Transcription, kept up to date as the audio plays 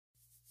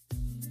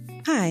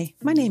Hi,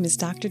 my name is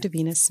Dr.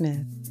 Davina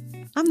Smith.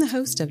 I'm the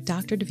host of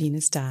Dr.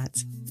 Davina's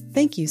Dots.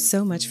 Thank you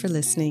so much for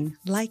listening,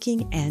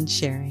 liking, and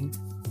sharing.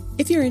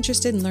 If you're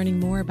interested in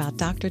learning more about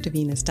Dr.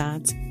 Davina's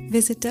Dots,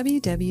 visit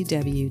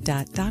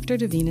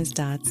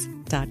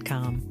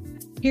www.drdavinasdots.com.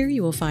 Here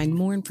you will find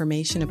more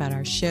information about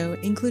our show,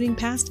 including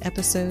past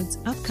episodes,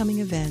 upcoming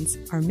events,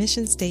 our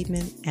mission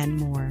statement, and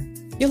more.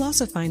 You'll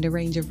also find a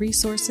range of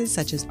resources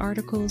such as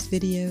articles,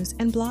 videos,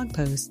 and blog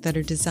posts that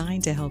are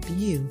designed to help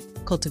you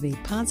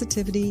cultivate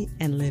positivity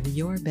and live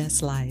your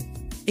best life.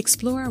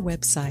 Explore our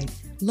website,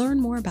 learn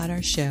more about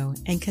our show,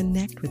 and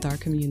connect with our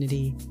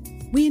community.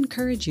 We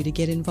encourage you to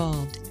get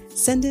involved.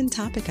 Send in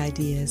topic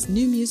ideas,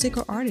 new music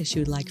or artists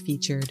you'd like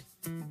featured.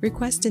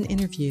 Request an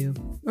interview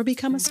or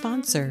become a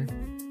sponsor.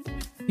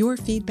 Your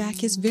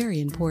feedback is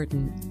very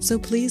important, so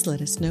please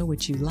let us know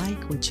what you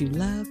like, what you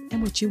love,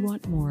 and what you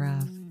want more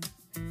of.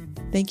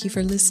 Thank you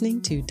for listening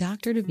to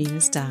Dr.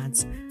 Davina's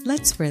Dots.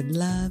 Let's spread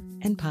love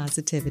and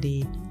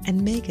positivity and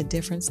make a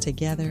difference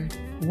together,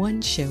 one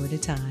show at a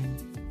time.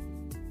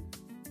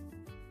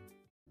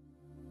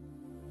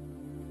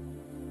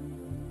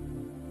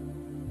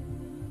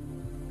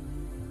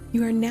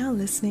 You are now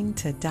listening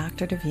to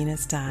Dr.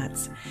 Davina's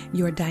Dots,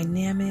 your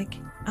dynamic,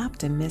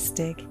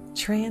 optimistic,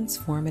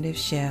 transformative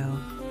show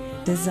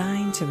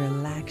designed to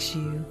relax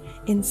you,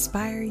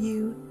 inspire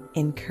you,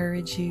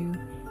 encourage you,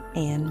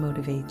 and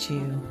motivate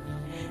you.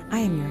 I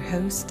am your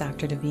host,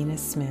 Dr. Davina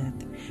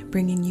Smith,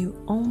 bringing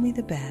you only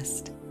the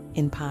best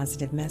in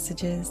positive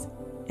messages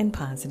and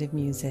positive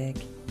music.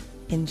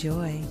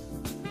 Enjoy.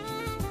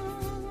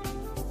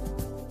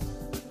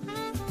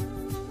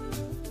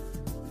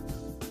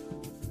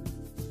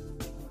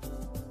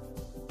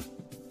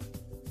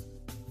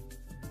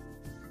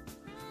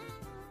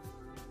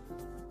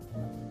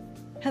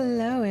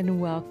 Hello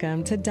and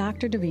welcome to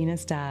Dr.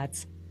 Davina's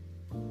Dots.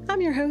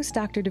 I'm your host,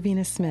 Dr.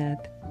 Davina Smith.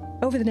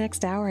 Over the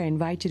next hour, I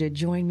invite you to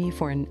join me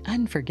for an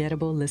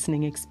unforgettable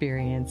listening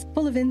experience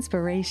full of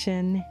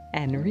inspiration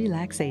and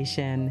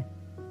relaxation.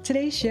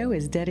 Today's show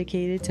is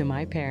dedicated to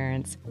my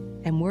parents,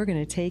 and we're going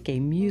to take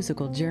a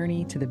musical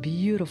journey to the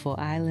beautiful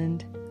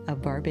island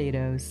of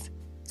Barbados.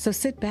 So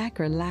sit back,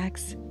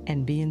 relax,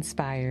 and be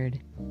inspired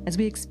as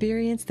we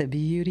experience the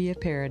beauty of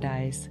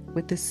paradise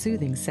with the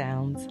soothing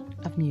sounds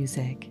of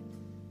music.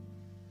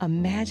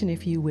 Imagine,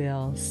 if you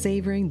will,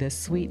 savoring the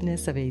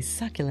sweetness of a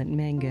succulent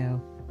mango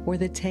or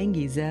the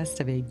tangy zest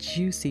of a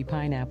juicy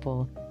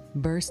pineapple,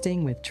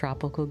 bursting with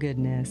tropical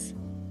goodness.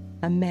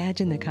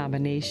 Imagine the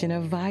combination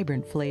of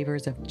vibrant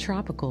flavors of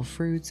tropical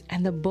fruits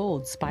and the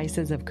bold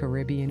spices of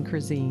Caribbean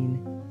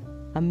cuisine.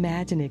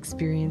 Imagine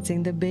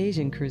experiencing the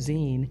Bajan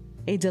cuisine,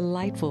 a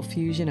delightful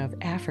fusion of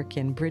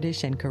African,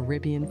 British, and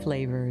Caribbean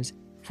flavors,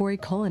 for a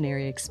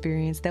culinary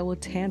experience that will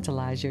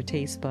tantalize your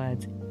taste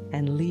buds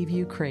and leave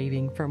you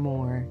craving for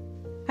more.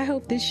 I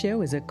hope this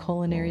show is a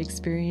culinary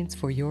experience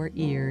for your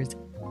ears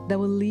that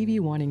will leave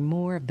you wanting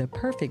more of the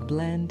perfect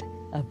blend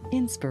of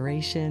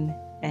inspiration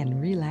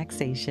and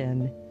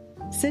relaxation.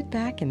 Sit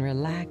back and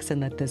relax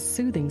and let the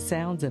soothing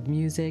sounds of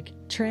music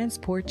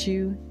transport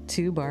you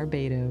to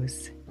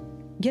Barbados.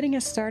 Getting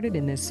us started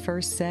in this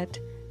first set,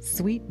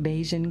 Sweet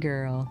Bajan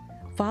Girl,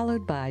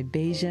 followed by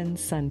Bajan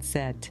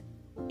Sunset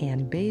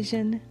and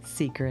Bajan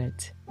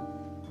Secret.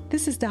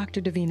 This is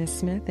Dr. Davina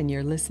Smith, and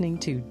you're listening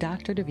to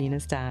Dr.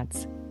 Davina's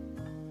Dots.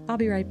 I'll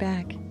be right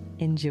back.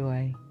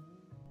 Enjoy.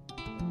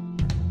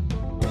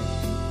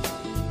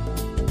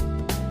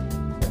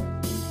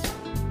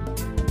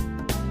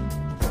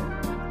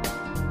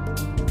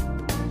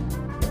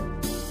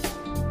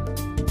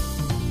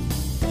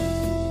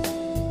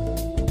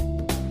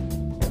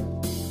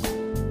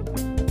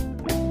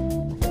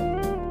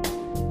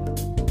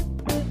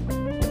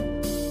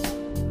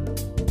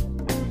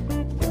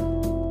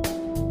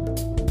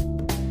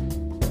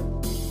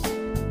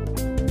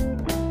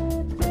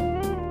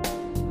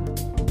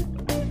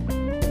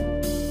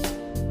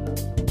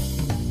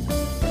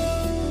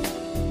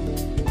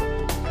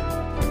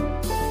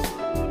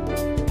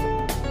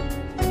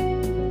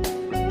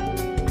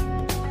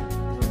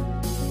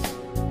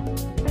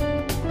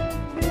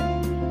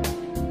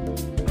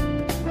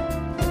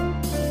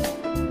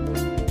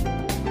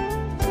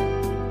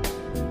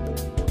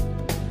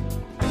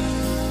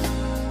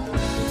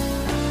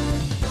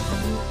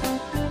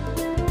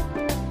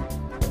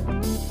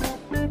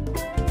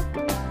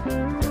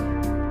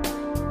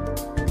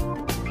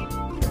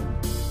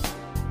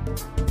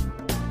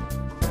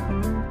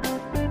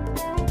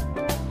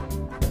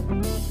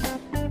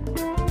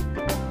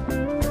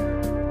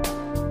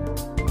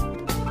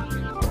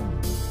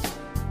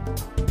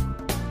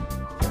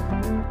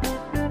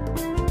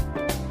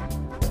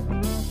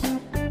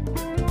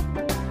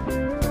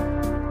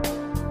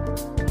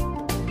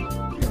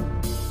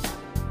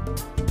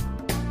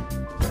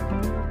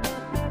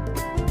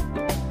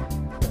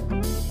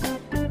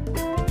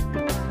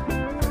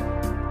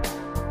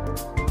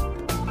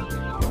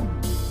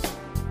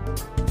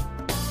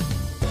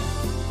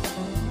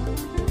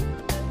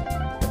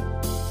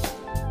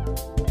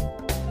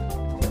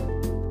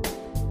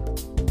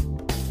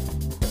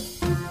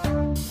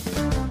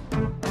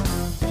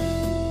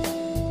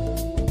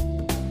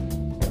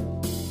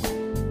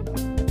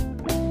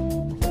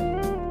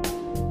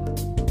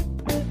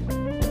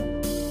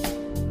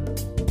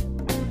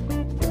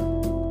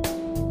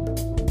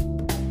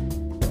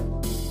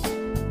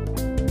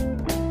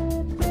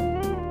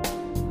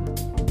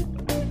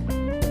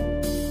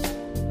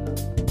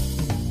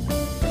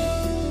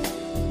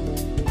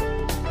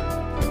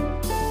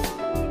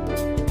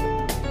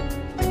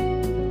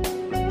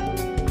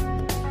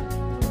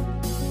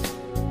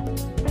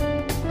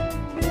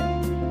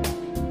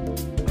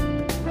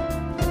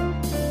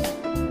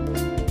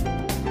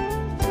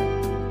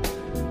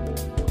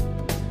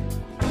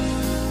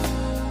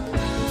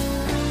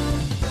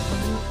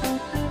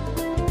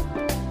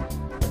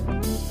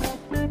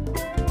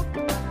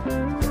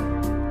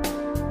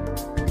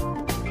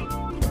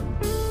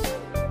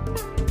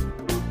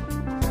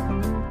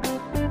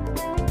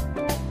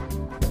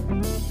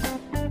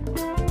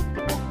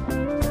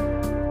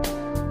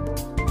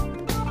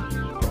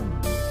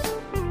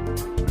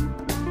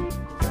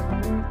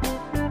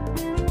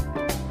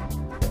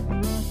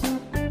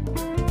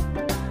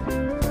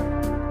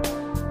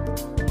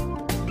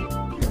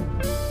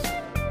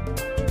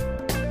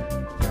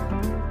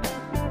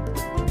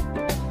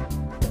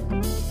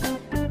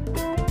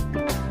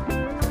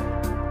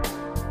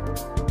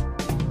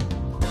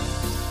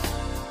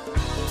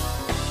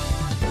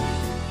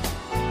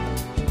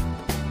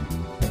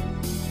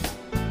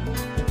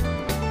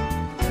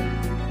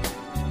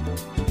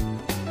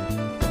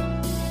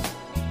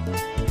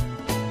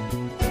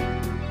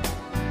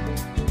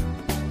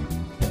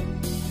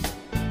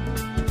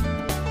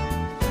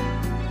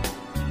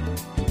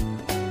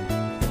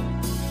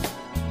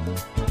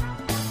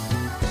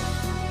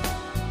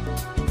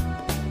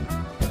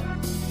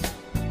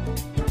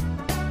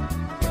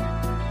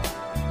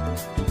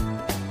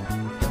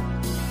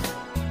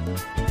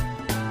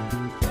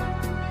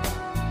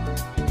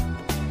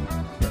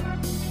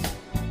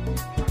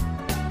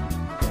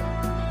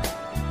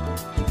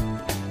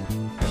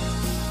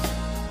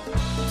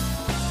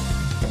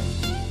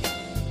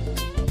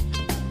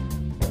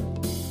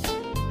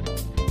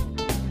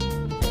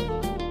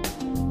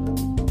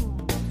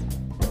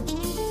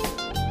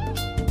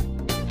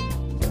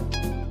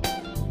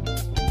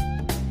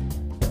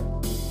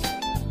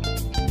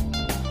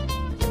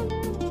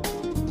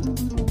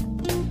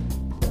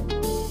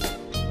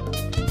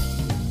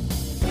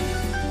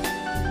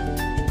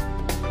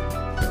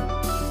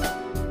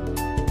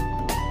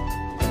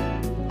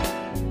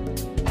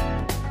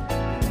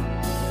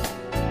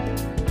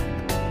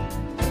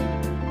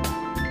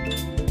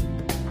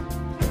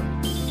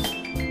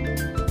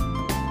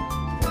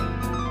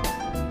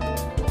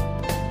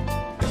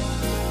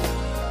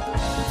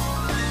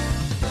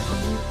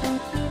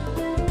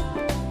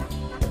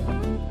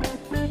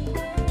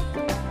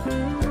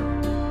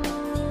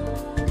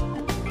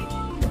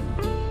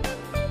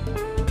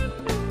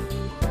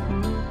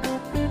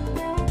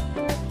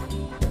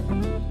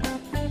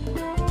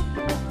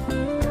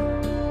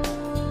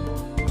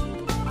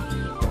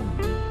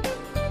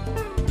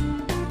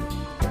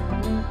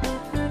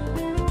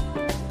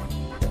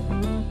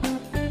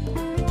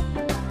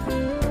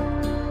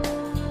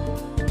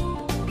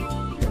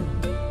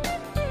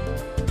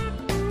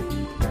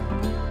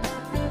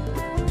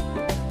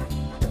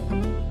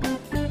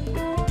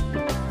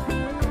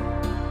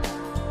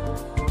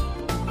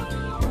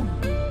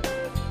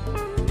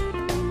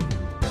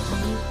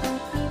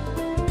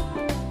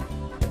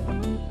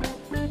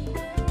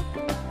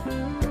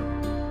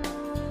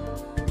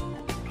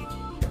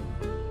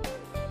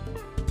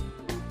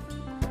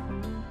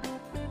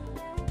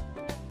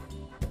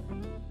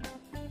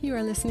 You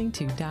are listening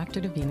to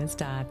Dr. Davina's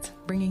Dots,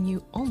 bringing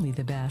you only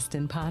the best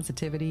in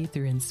positivity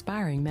through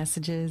inspiring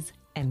messages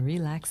and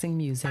relaxing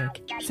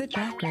music. Sit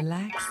back,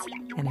 relax,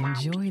 and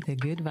enjoy the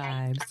good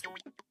vibes.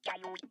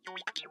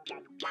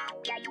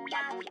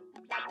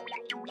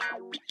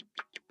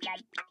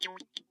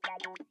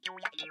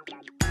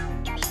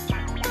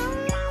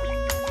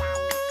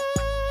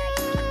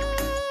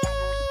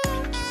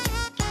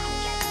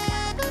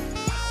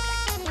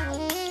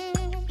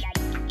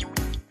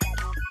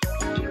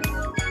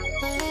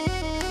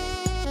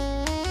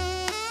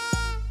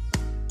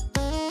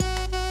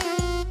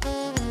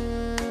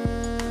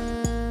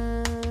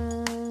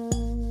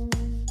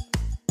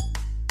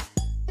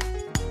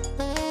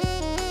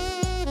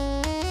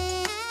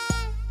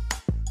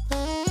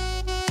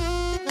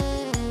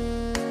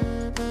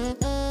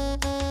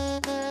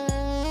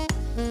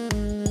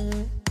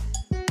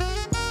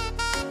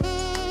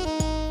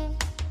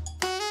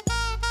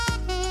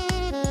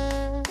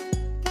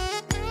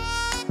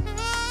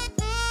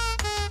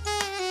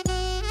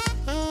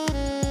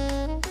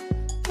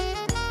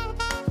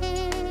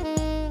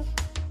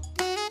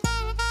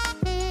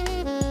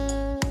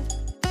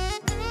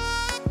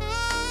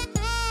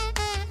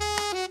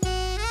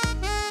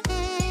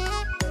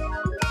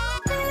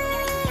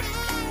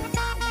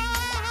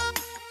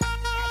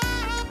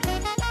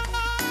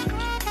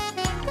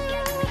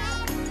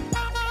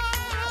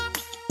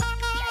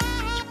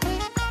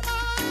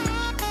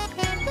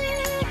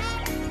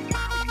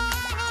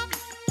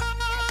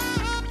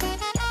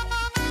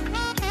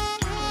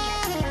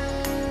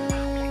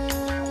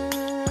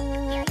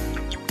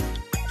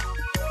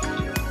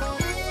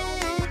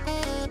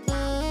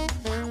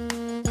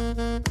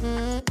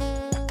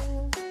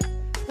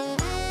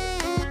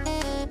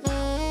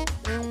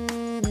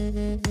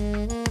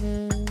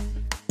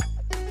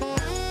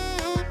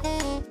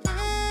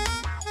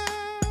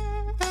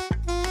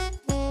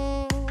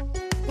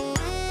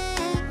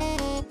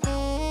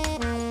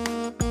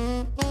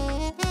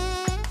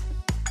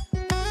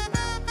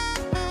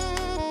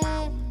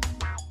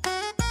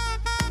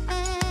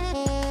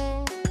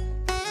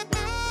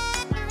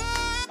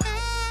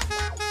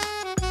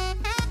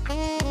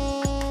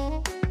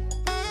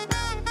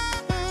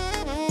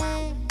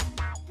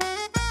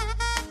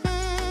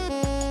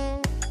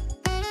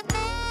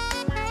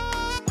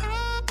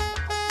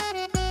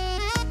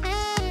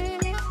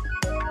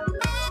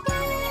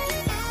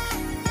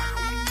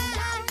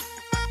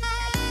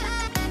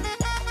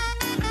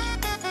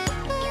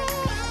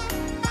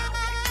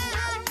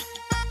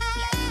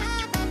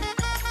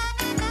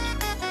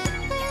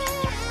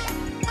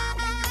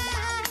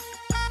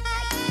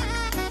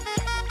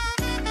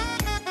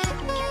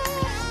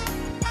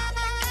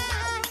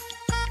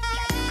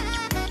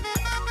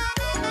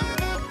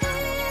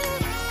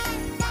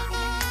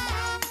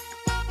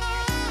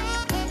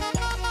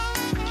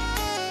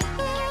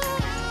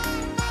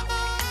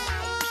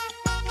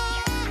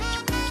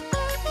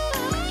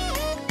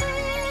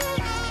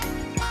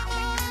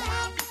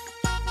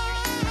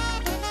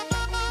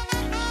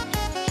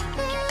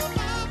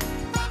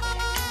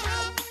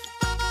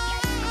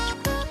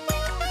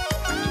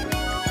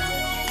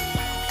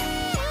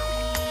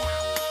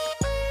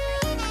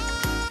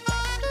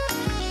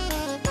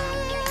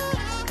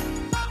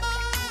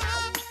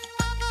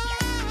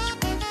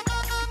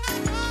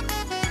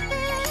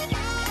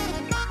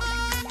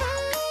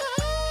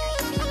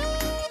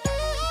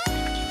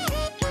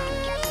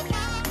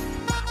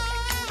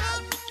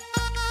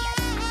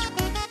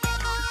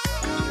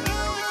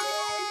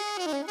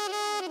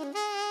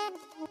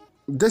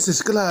 This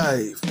is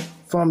Clive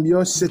from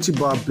your city,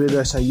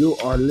 Barbados, and you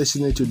are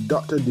listening to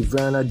Dr.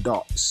 Davina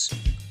Dots.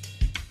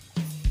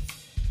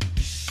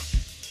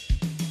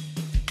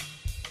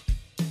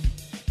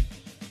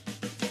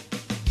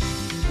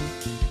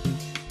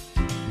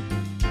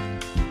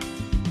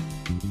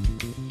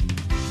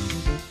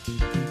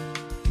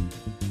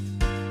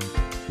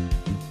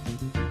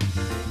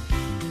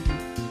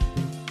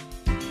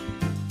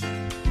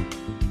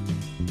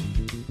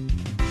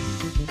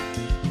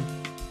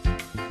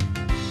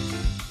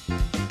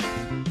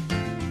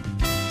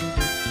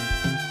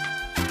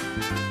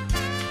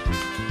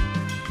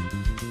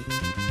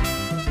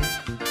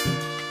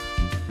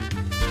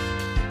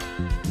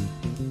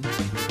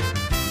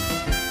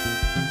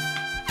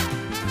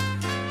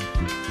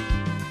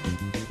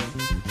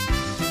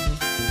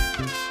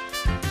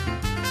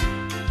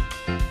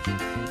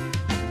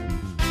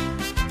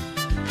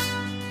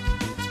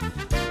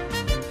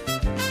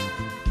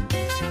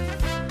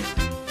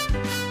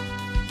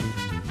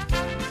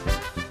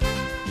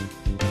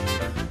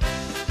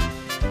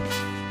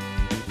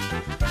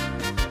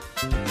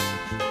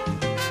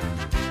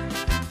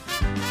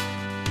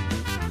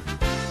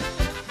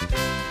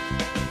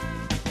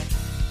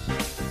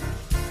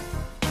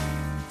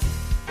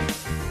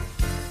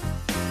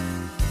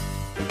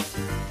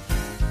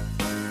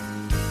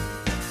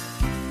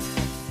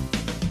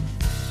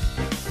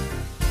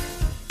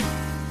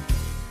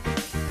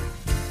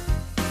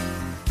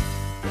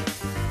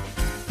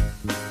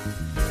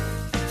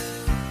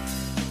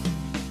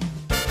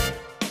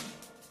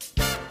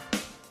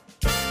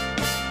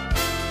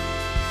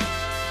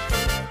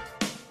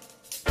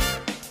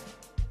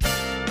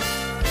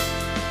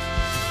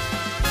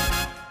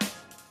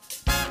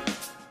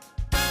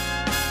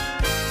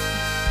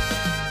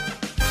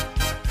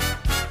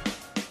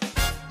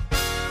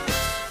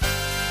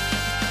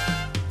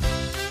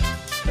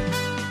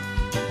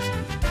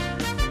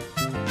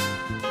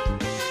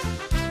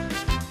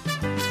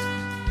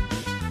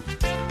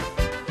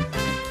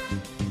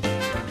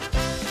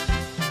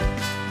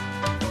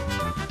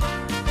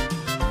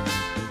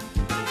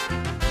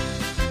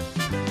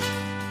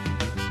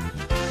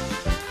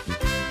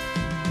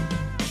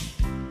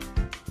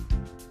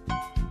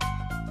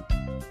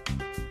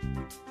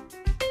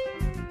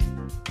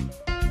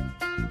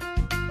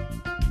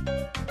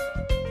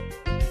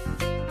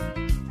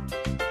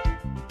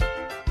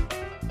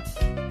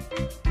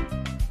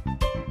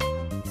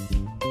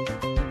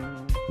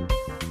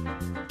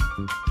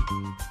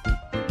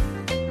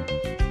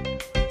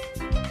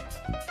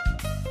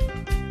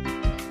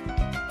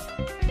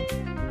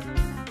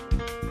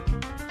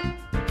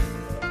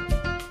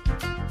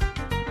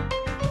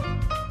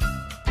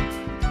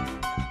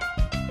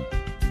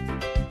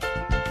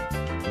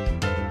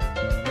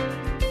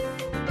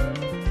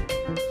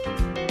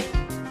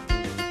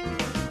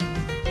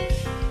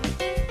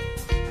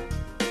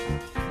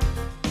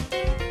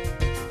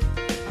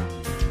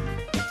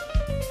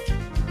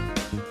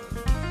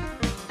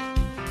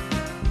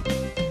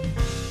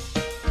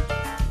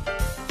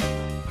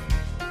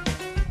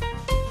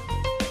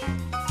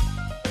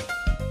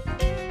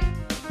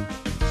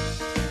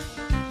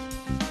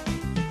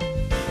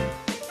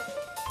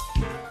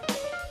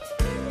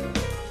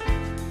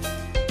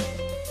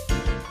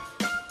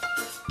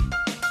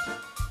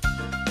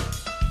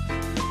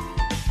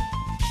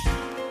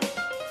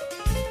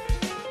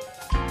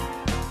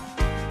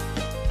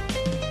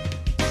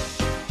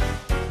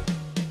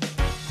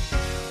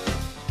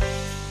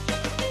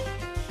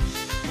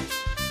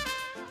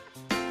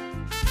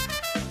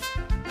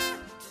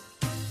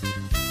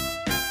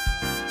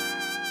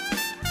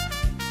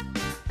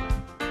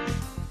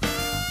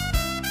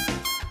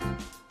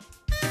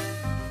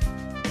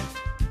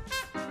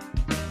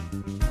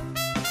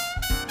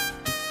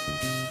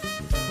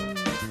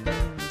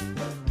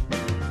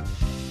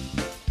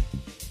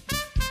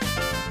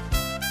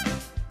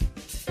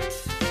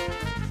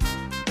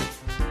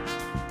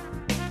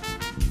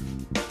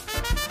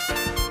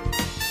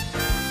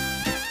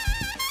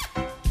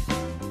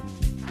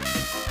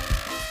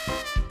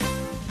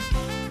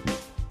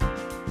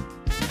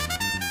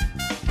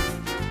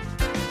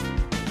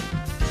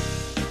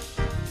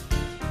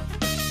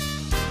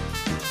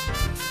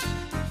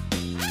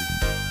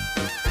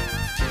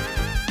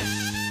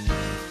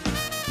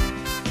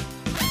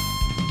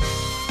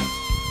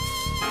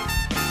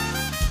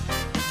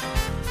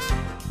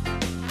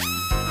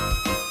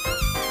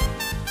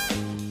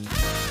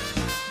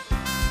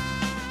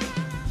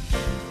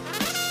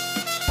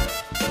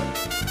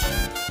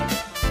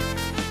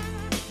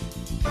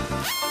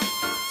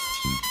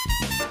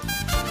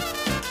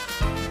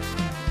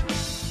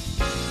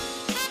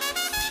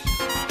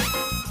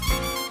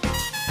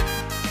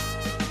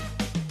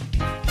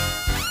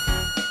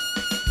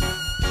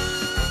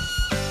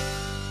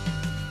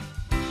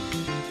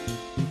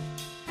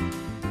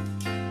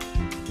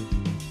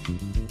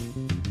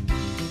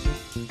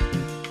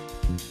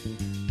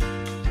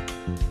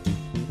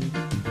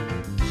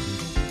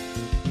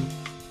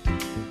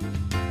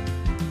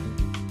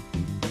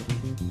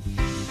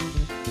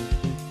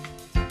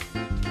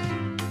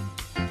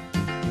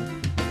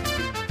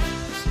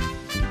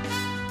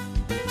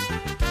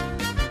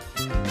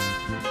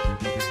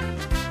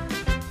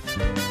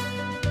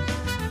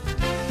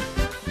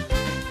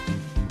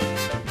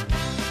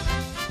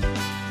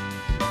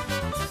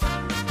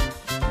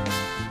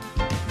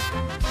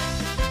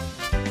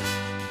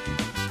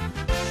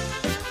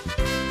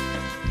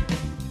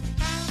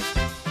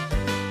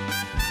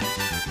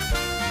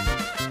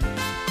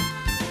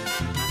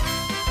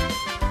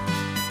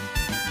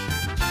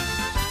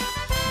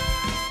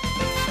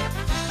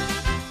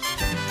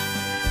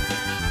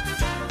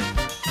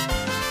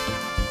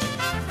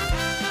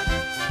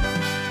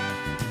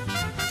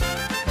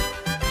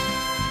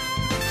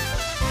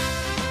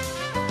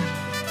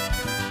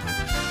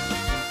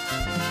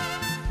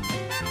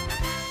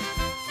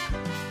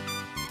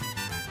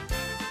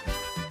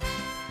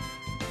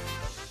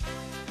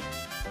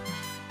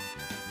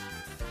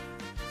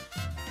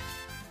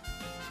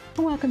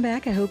 Welcome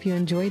back. I hope you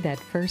enjoyed that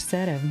first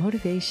set of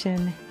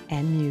motivation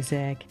and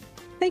music.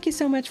 Thank you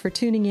so much for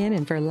tuning in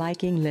and for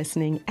liking,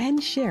 listening,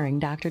 and sharing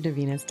Dr.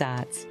 Davina's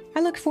Dots.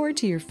 I look forward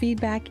to your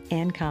feedback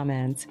and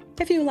comments.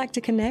 If you would like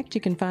to connect,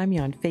 you can find me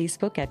on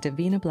Facebook at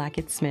Davina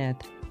Blackett Smith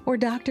or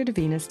Dr.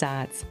 Davina's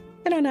Dots,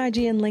 and on IG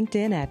and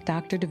LinkedIn at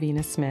Dr.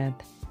 Davina Smith.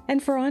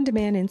 And for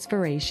on-demand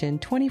inspiration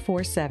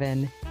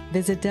 24/7,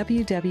 visit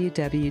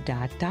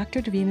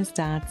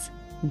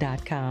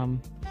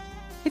www.drdavinasdots.com.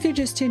 If you're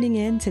just tuning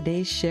in,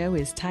 today's show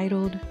is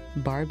titled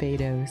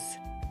Barbados.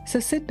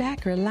 So sit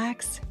back,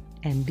 relax,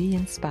 and be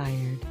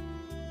inspired.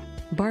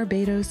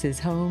 Barbados is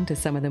home to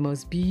some of the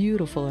most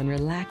beautiful and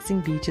relaxing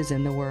beaches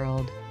in the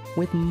world,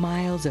 with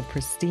miles of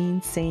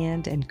pristine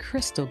sand and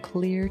crystal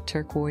clear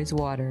turquoise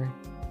water.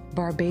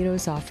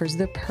 Barbados offers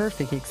the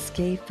perfect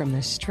escape from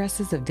the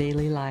stresses of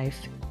daily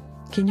life.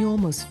 Can you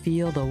almost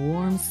feel the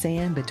warm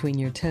sand between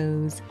your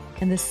toes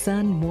and the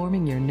sun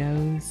warming your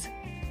nose?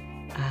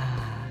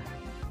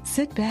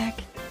 Sit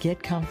back,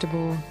 get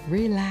comfortable,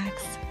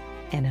 relax,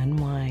 and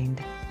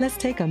unwind. Let's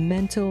take a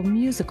mental,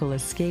 musical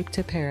escape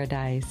to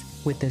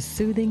paradise with the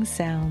soothing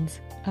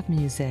sounds of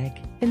music.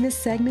 In this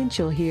segment,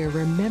 you'll hear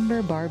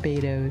Remember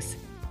Barbados,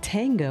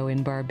 Tango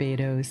in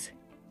Barbados,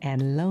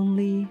 and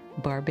Lonely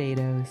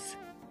Barbados.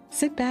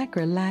 Sit back,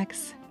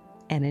 relax,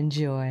 and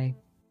enjoy.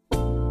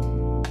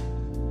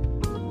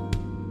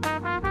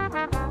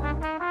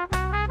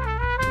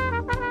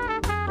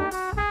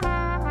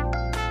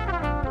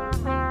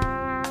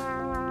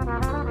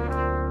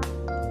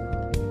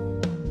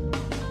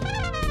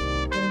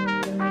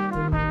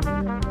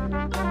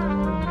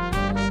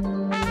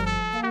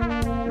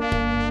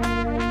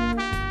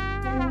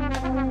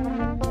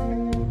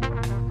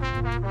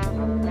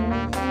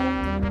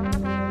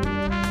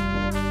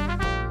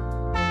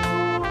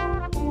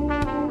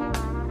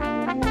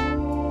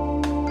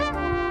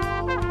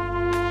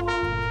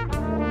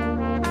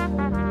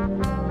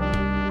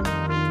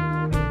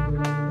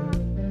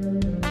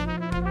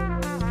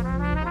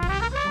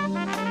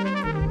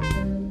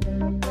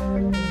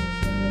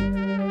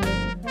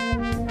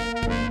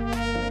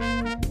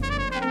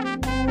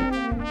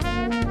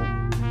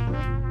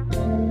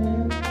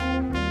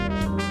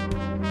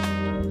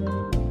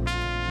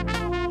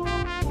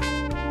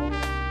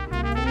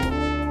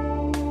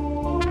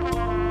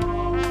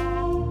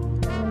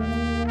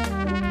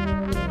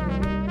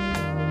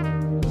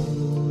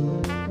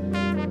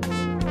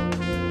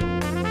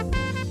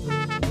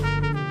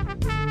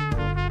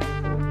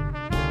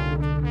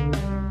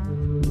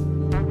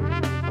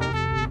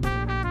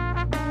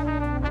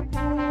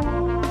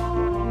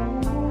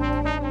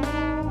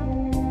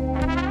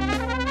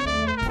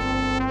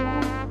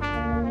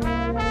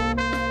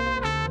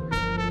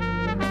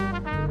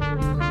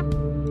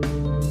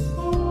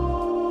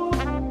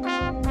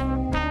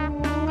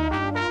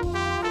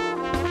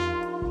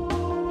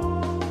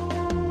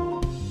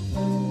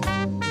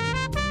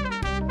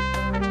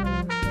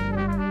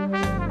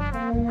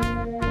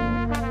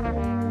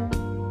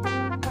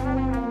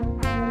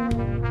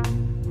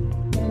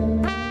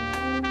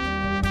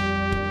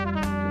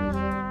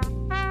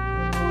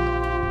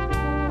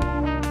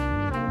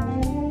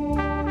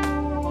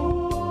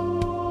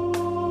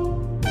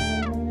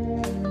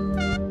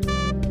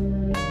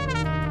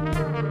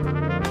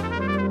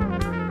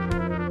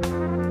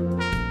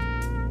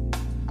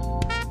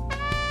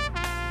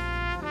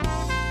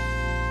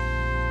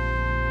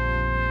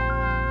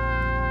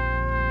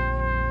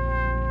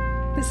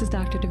 This is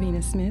Dr.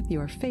 Davina Smith,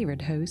 your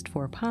favorite host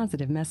for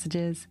positive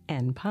messages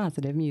and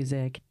positive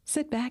music.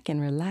 Sit back and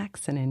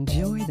relax and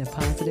enjoy the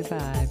positive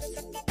vibes.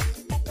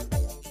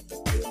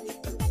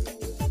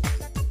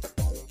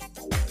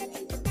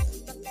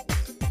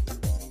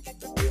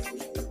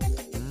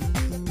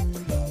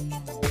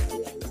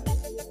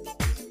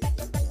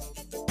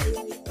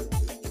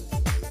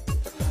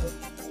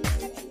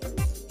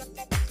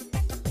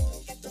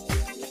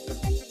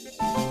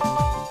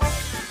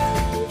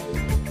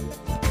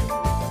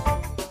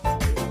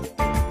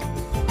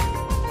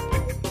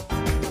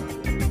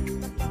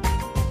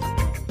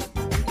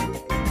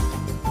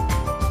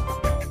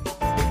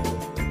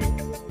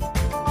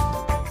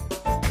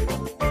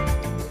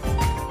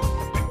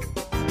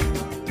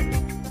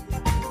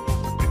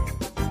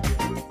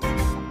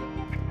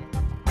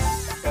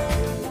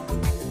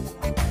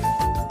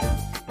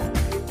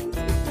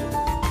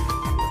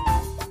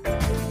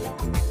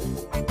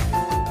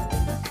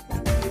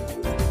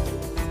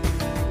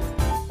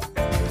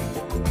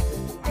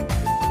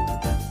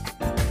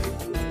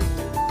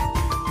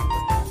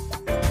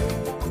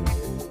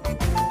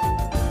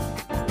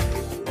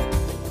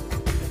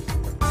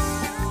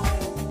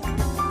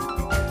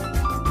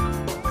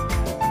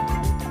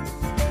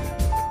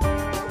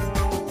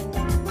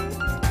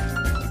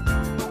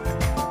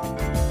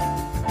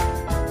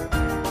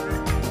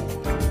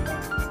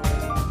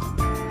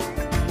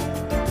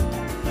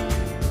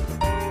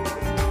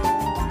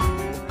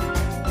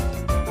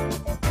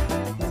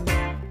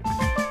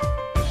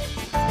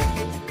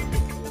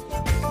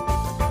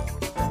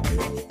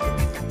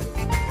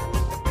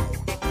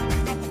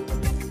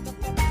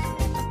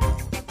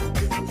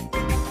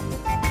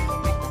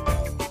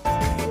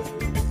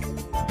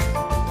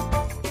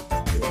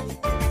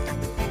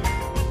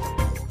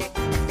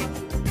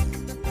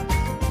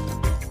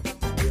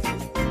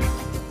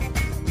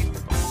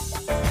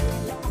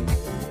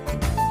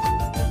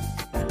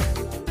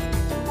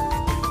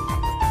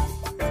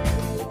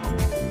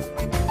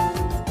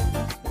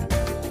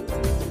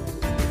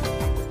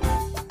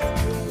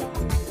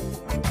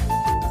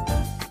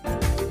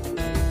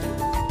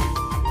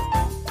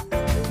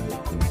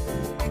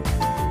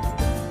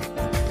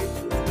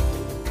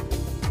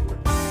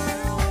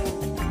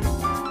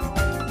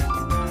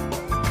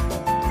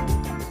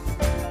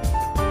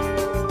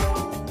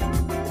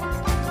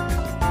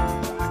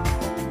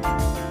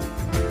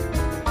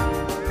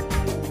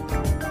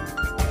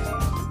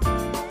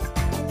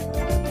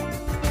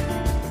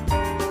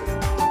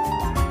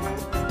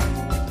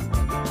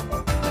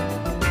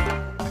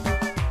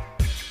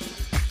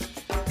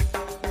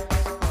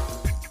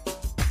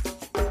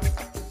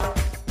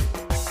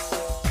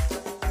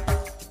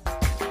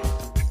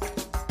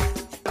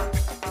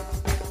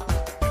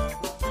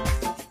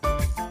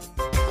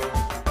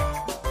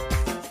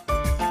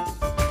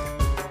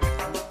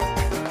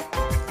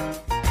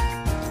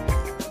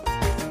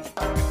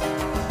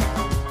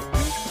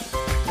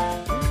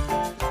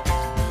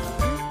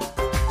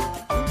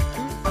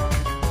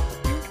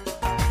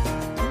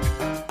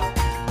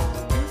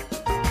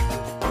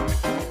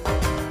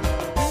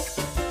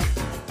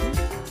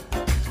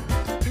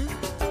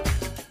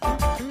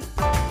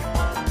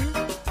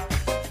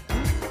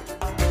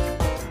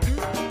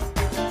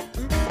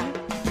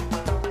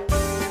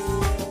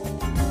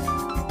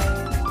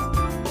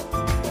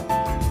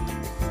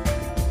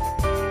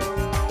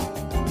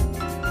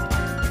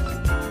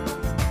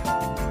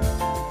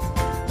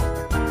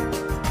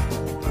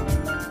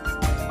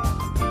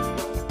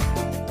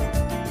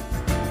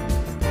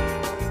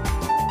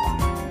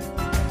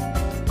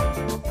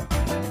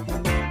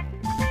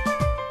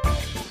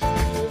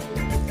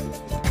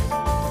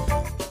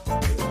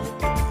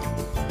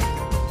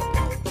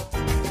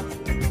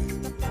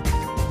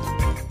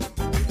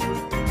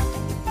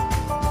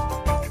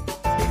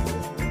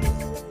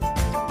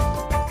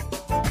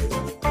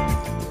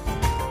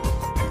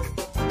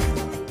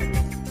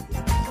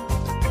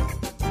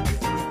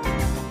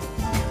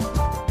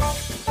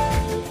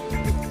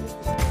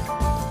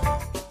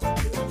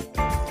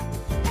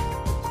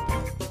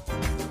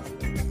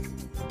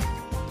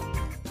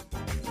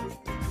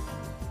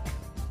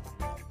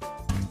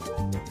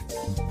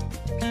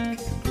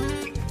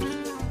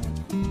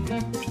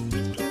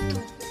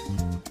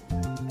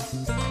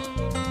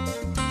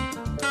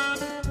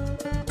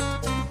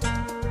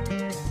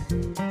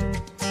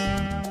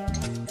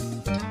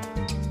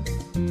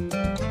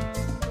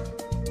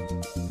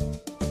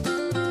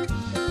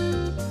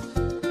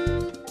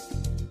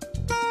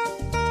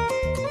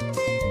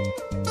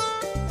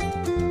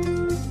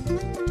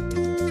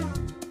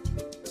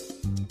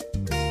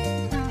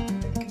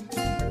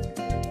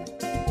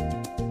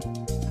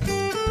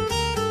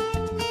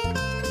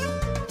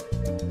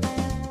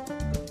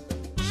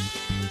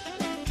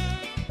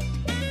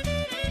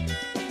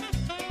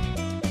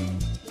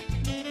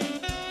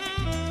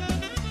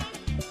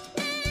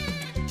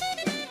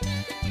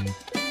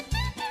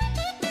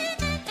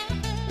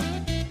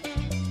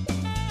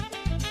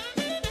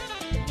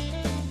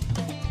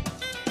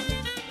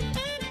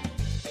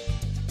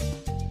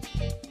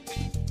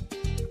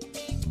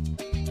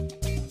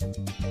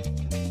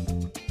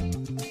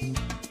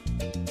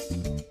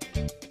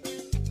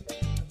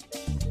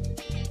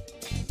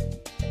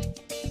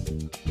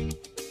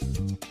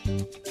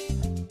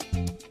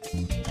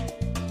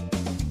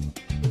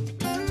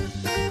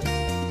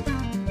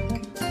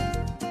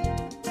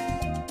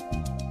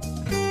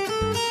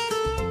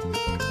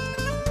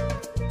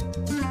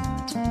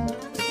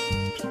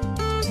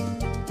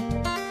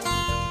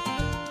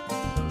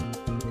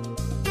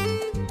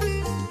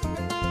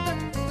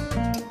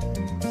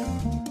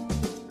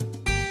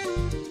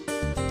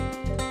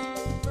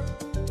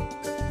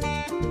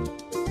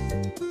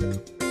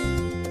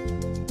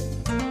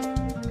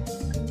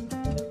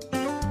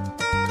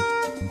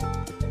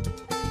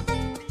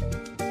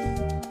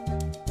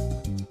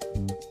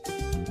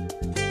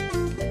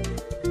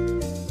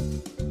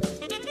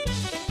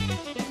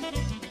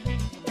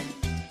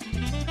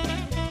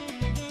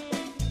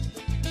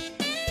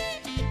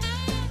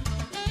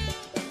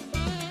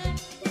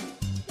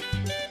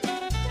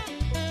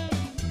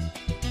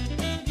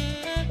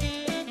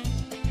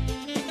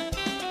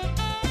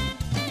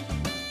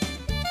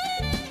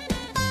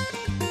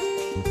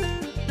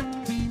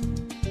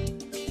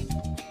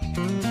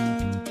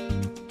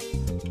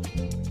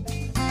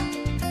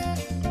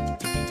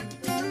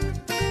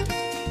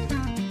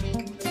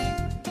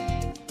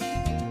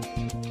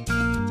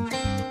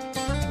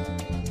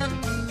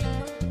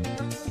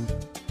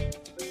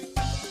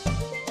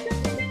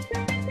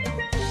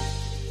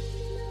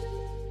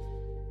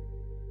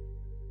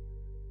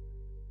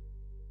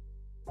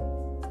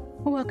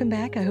 Welcome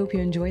back. I hope you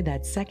enjoyed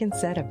that second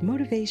set of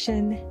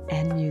motivation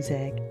and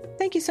music.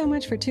 Thank you so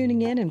much for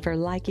tuning in and for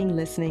liking,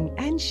 listening,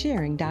 and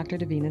sharing Dr.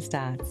 Davina's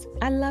Thoughts.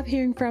 I love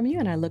hearing from you,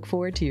 and I look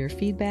forward to your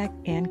feedback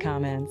and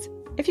comments.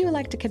 If you would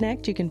like to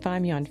connect, you can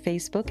find me on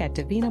Facebook at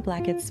Davina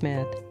Blackett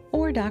Smith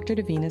or Dr.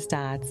 Davina's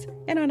Thoughts,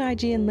 and on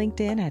IG and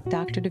LinkedIn at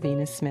Dr.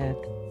 Davina Smith.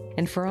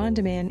 And for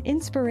on-demand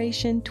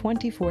inspiration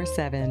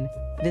 24/7,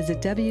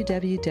 visit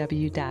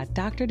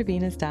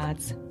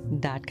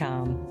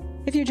www.drdavinasdots.com.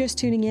 If you're just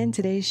tuning in,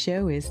 today's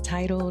show is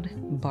titled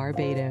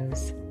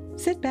Barbados.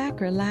 Sit back,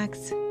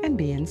 relax, and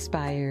be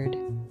inspired.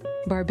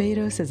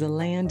 Barbados is a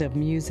land of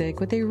music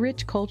with a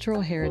rich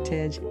cultural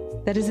heritage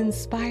that has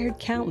inspired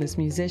countless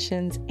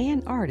musicians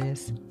and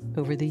artists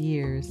over the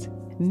years.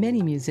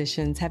 Many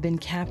musicians have been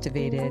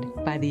captivated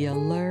by the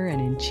allure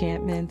and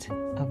enchantment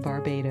of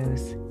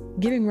Barbados,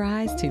 giving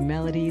rise to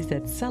melodies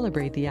that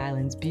celebrate the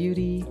island's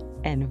beauty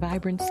and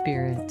vibrant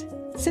spirit.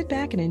 Sit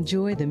back and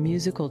enjoy the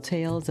musical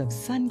tales of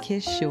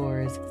sun-kissed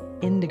shores,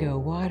 indigo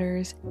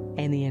waters,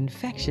 and the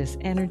infectious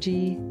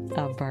energy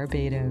of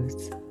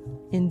Barbados.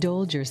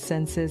 Indulge your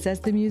senses as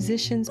the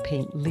musicians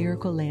paint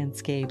lyrical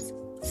landscapes,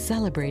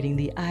 celebrating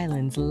the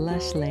island's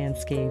lush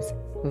landscapes,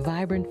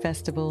 vibrant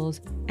festivals,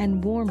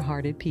 and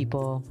warm-hearted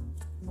people.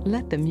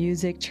 Let the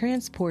music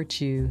transport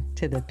you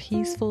to the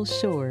peaceful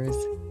shores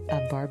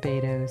of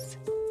Barbados.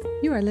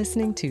 You are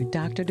listening to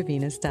Dr.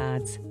 Davina's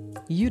Thoughts.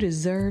 You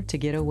deserve to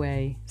get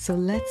away, so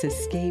let's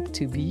escape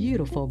to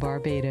beautiful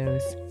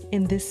Barbados.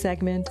 In this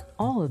segment,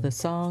 all of the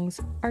songs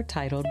are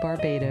titled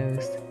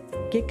Barbados.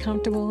 Get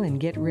comfortable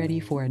and get ready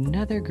for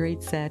another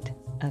great set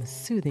of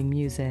soothing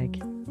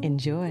music.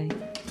 Enjoy.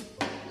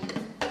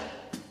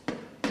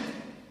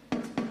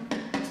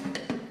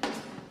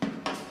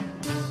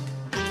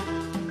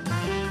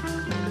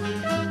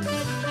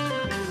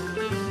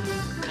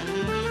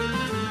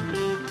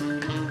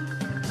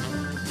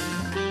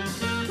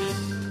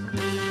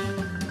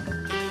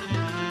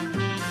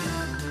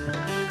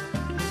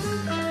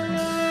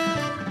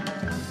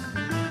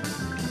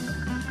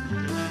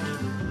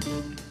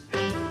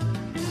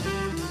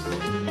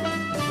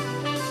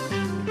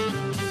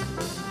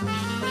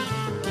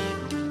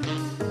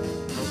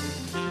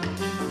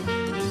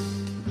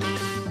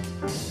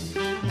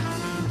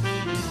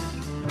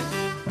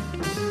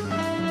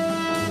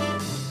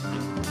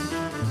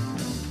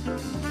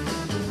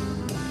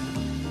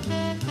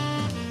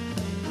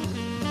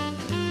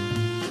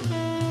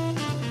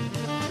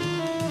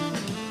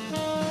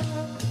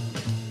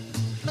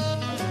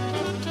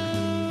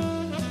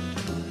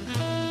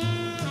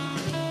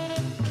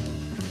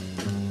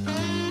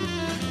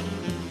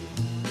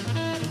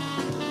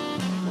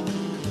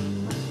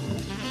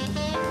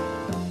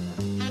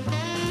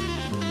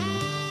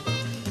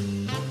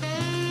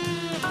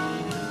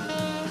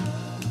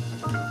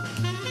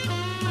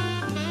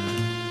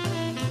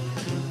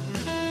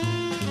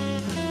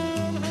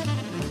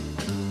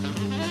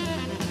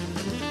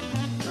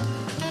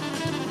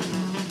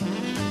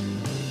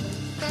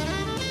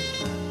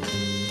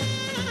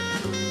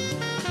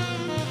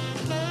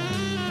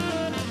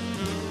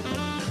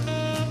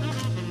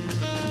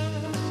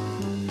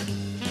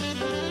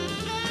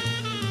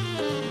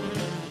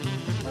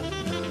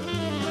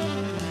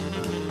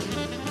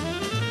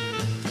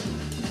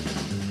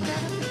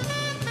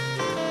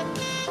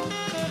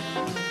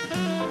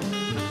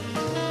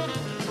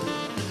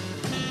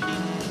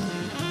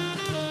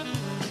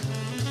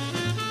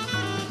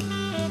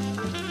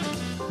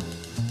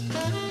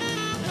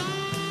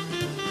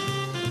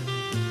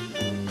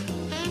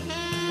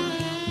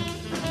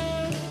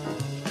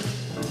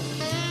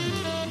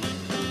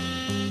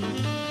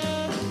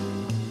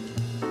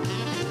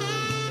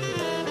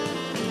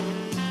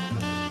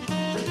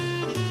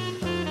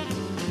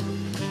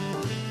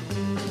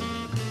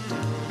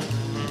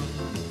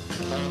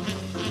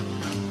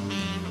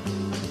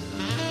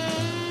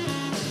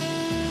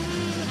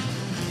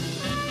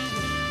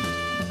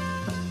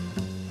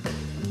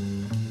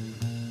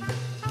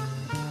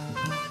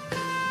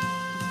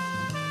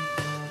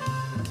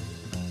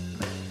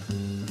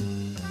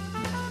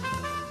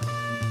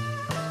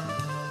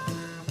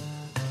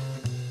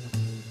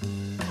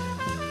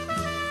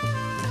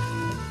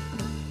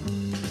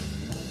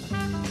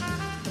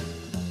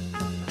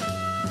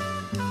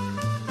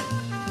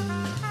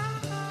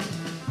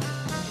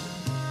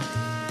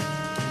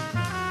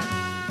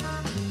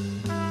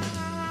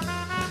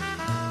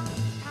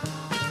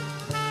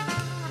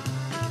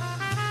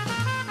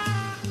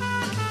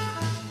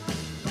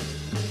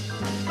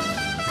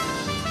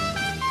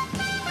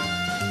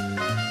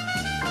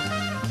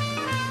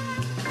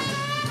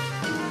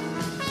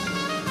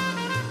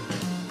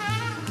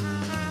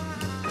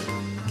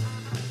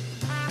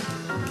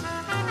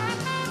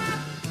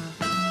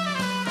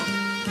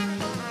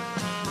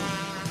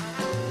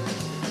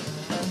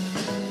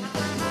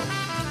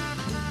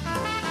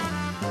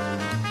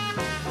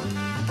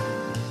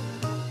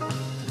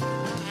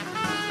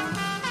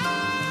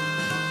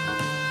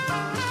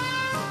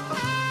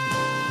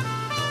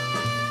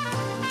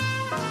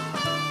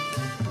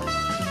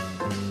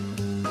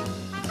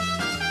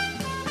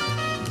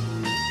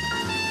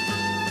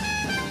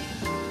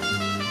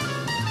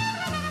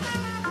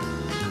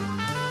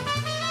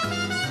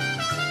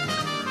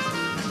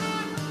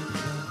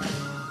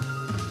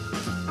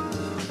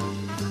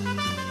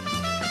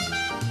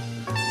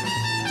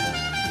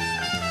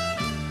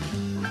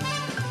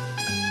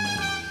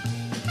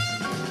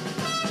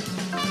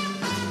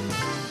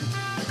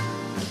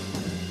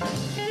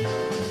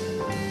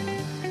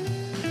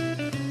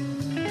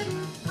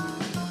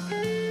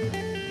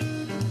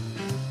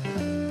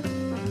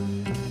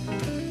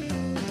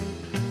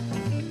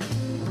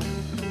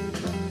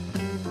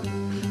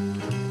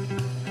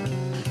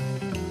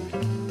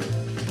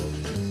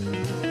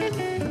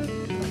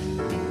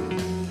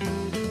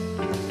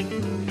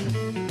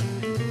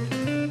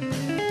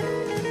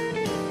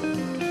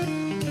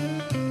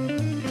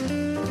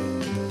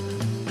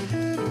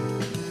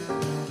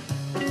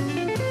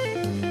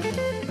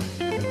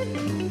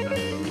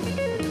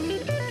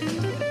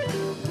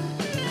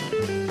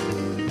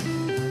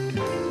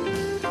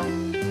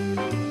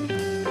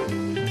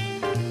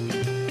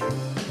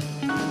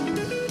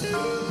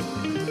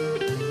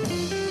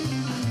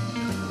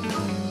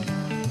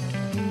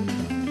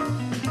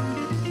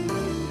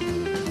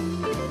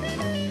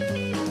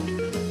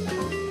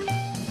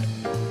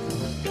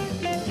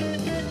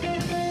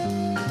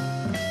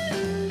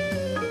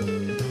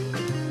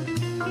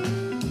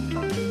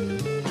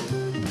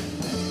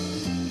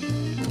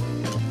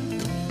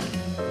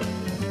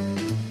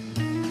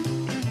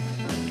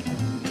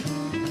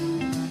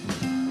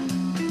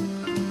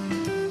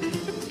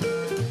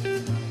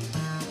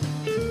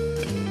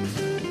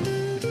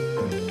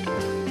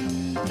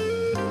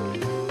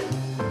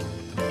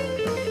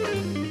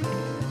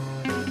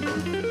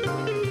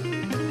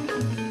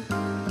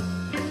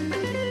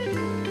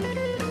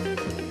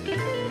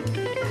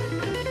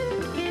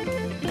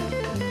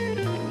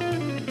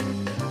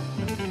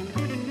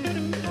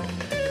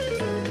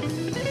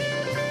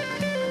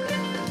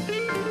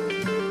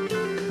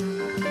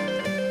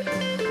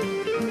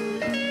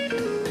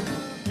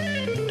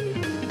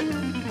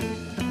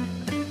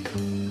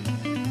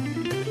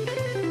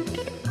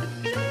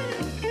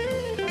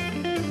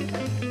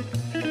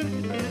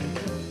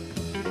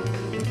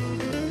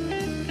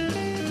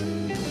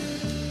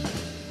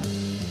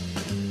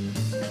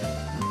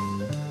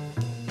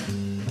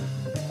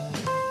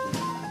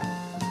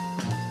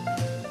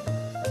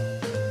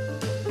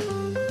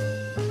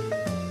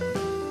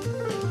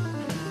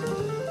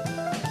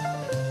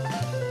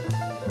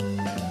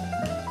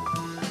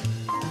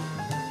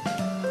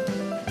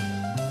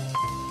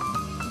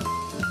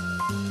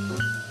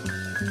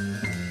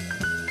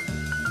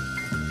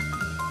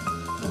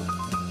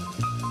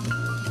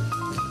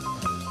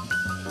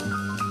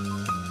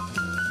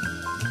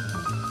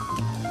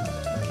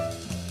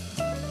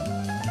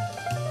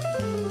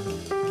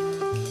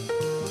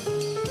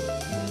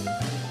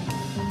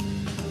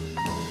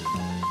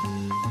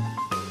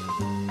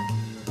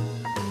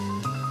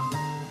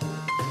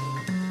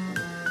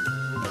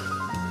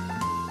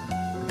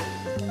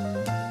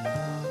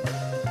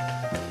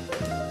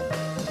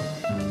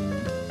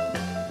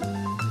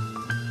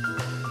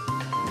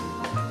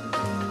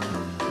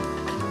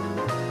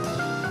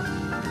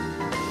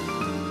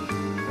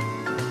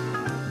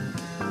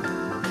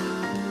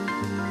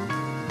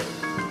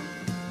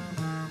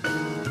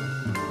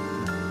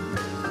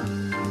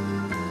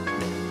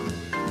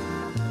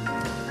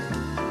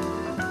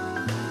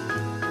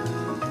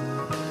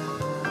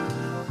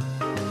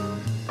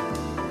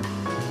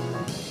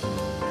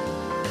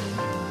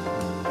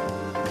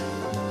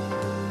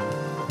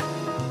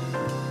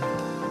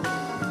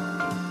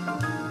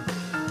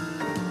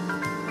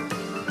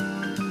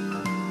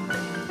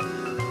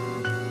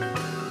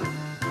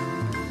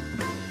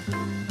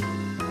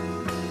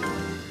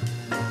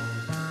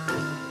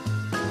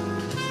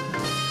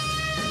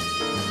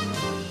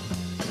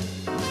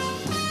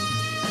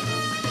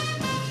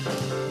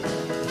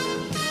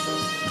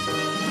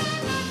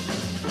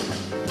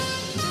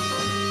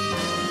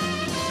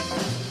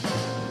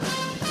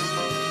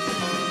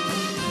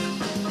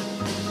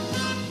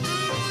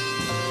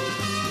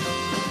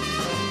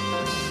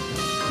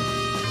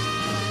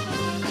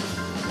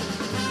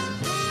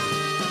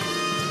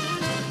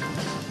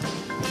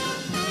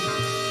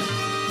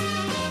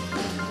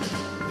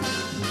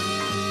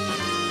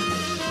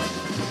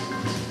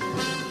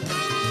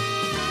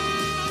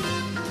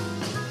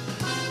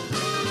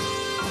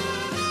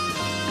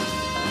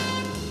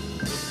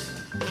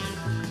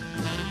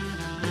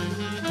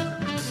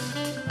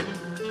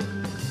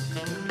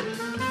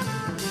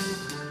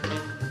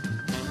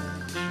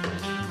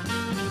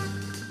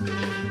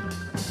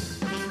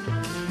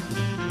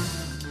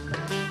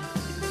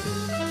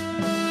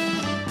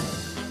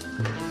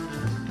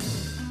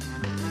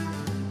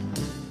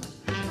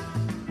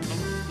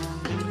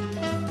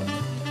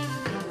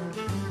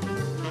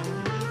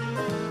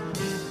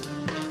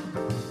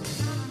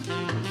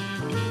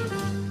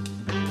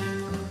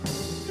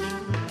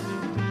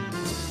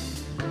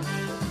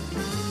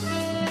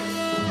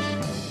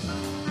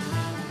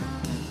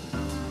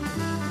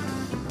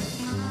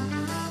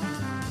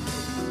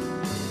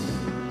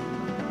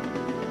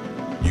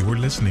 You are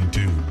listening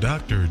to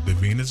Dr.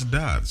 Davina's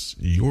Dots,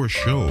 your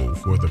show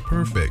for the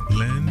perfect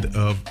blend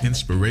of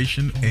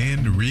inspiration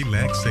and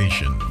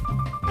relaxation.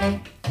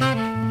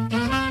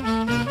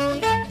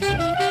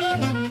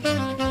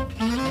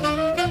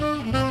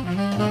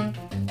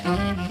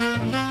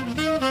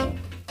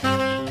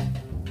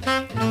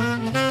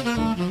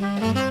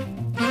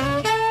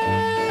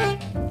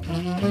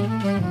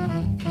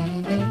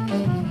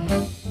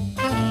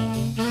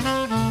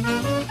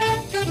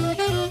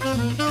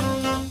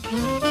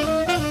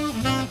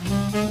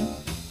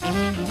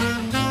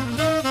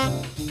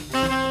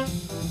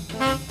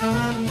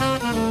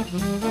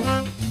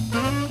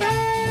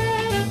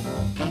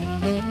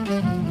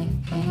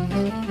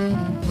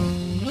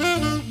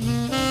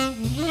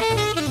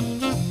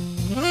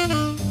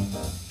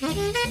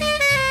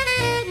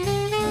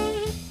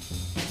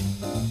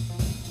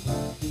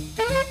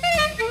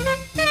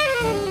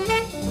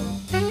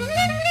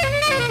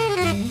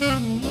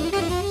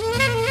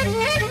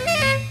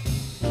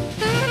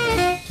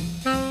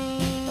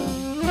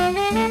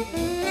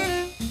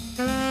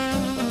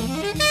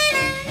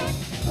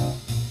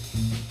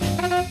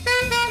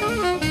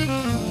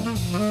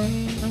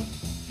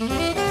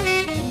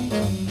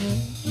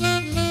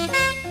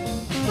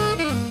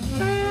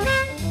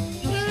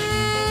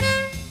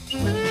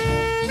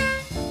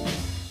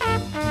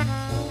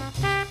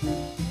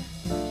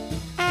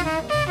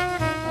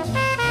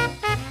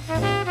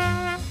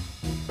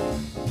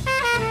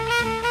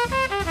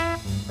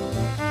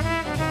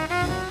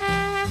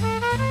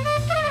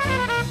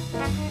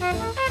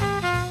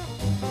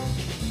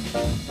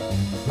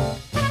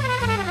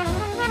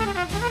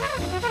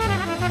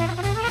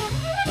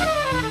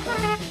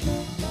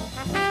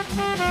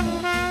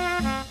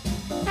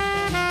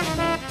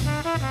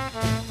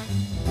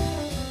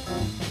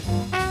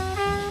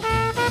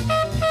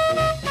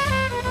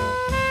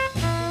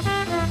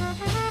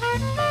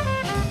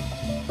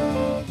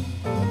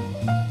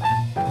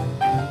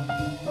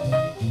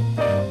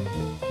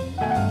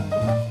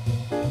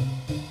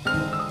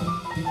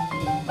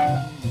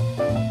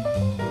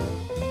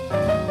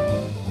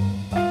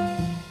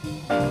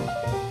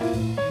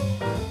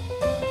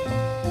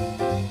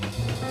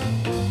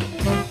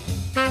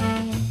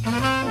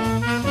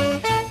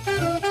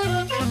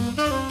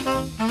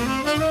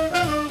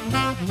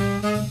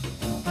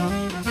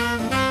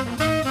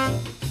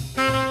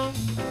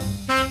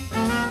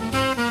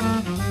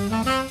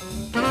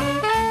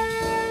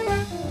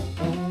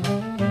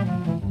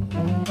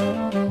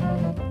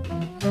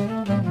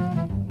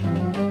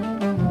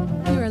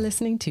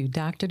 Listening to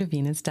Dr.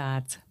 Davina's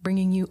Dots,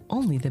 bringing you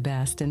only the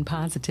best in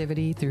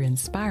positivity through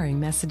inspiring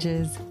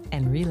messages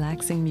and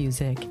relaxing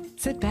music.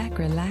 Sit back,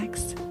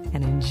 relax,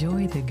 and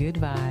enjoy the good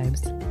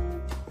vibes.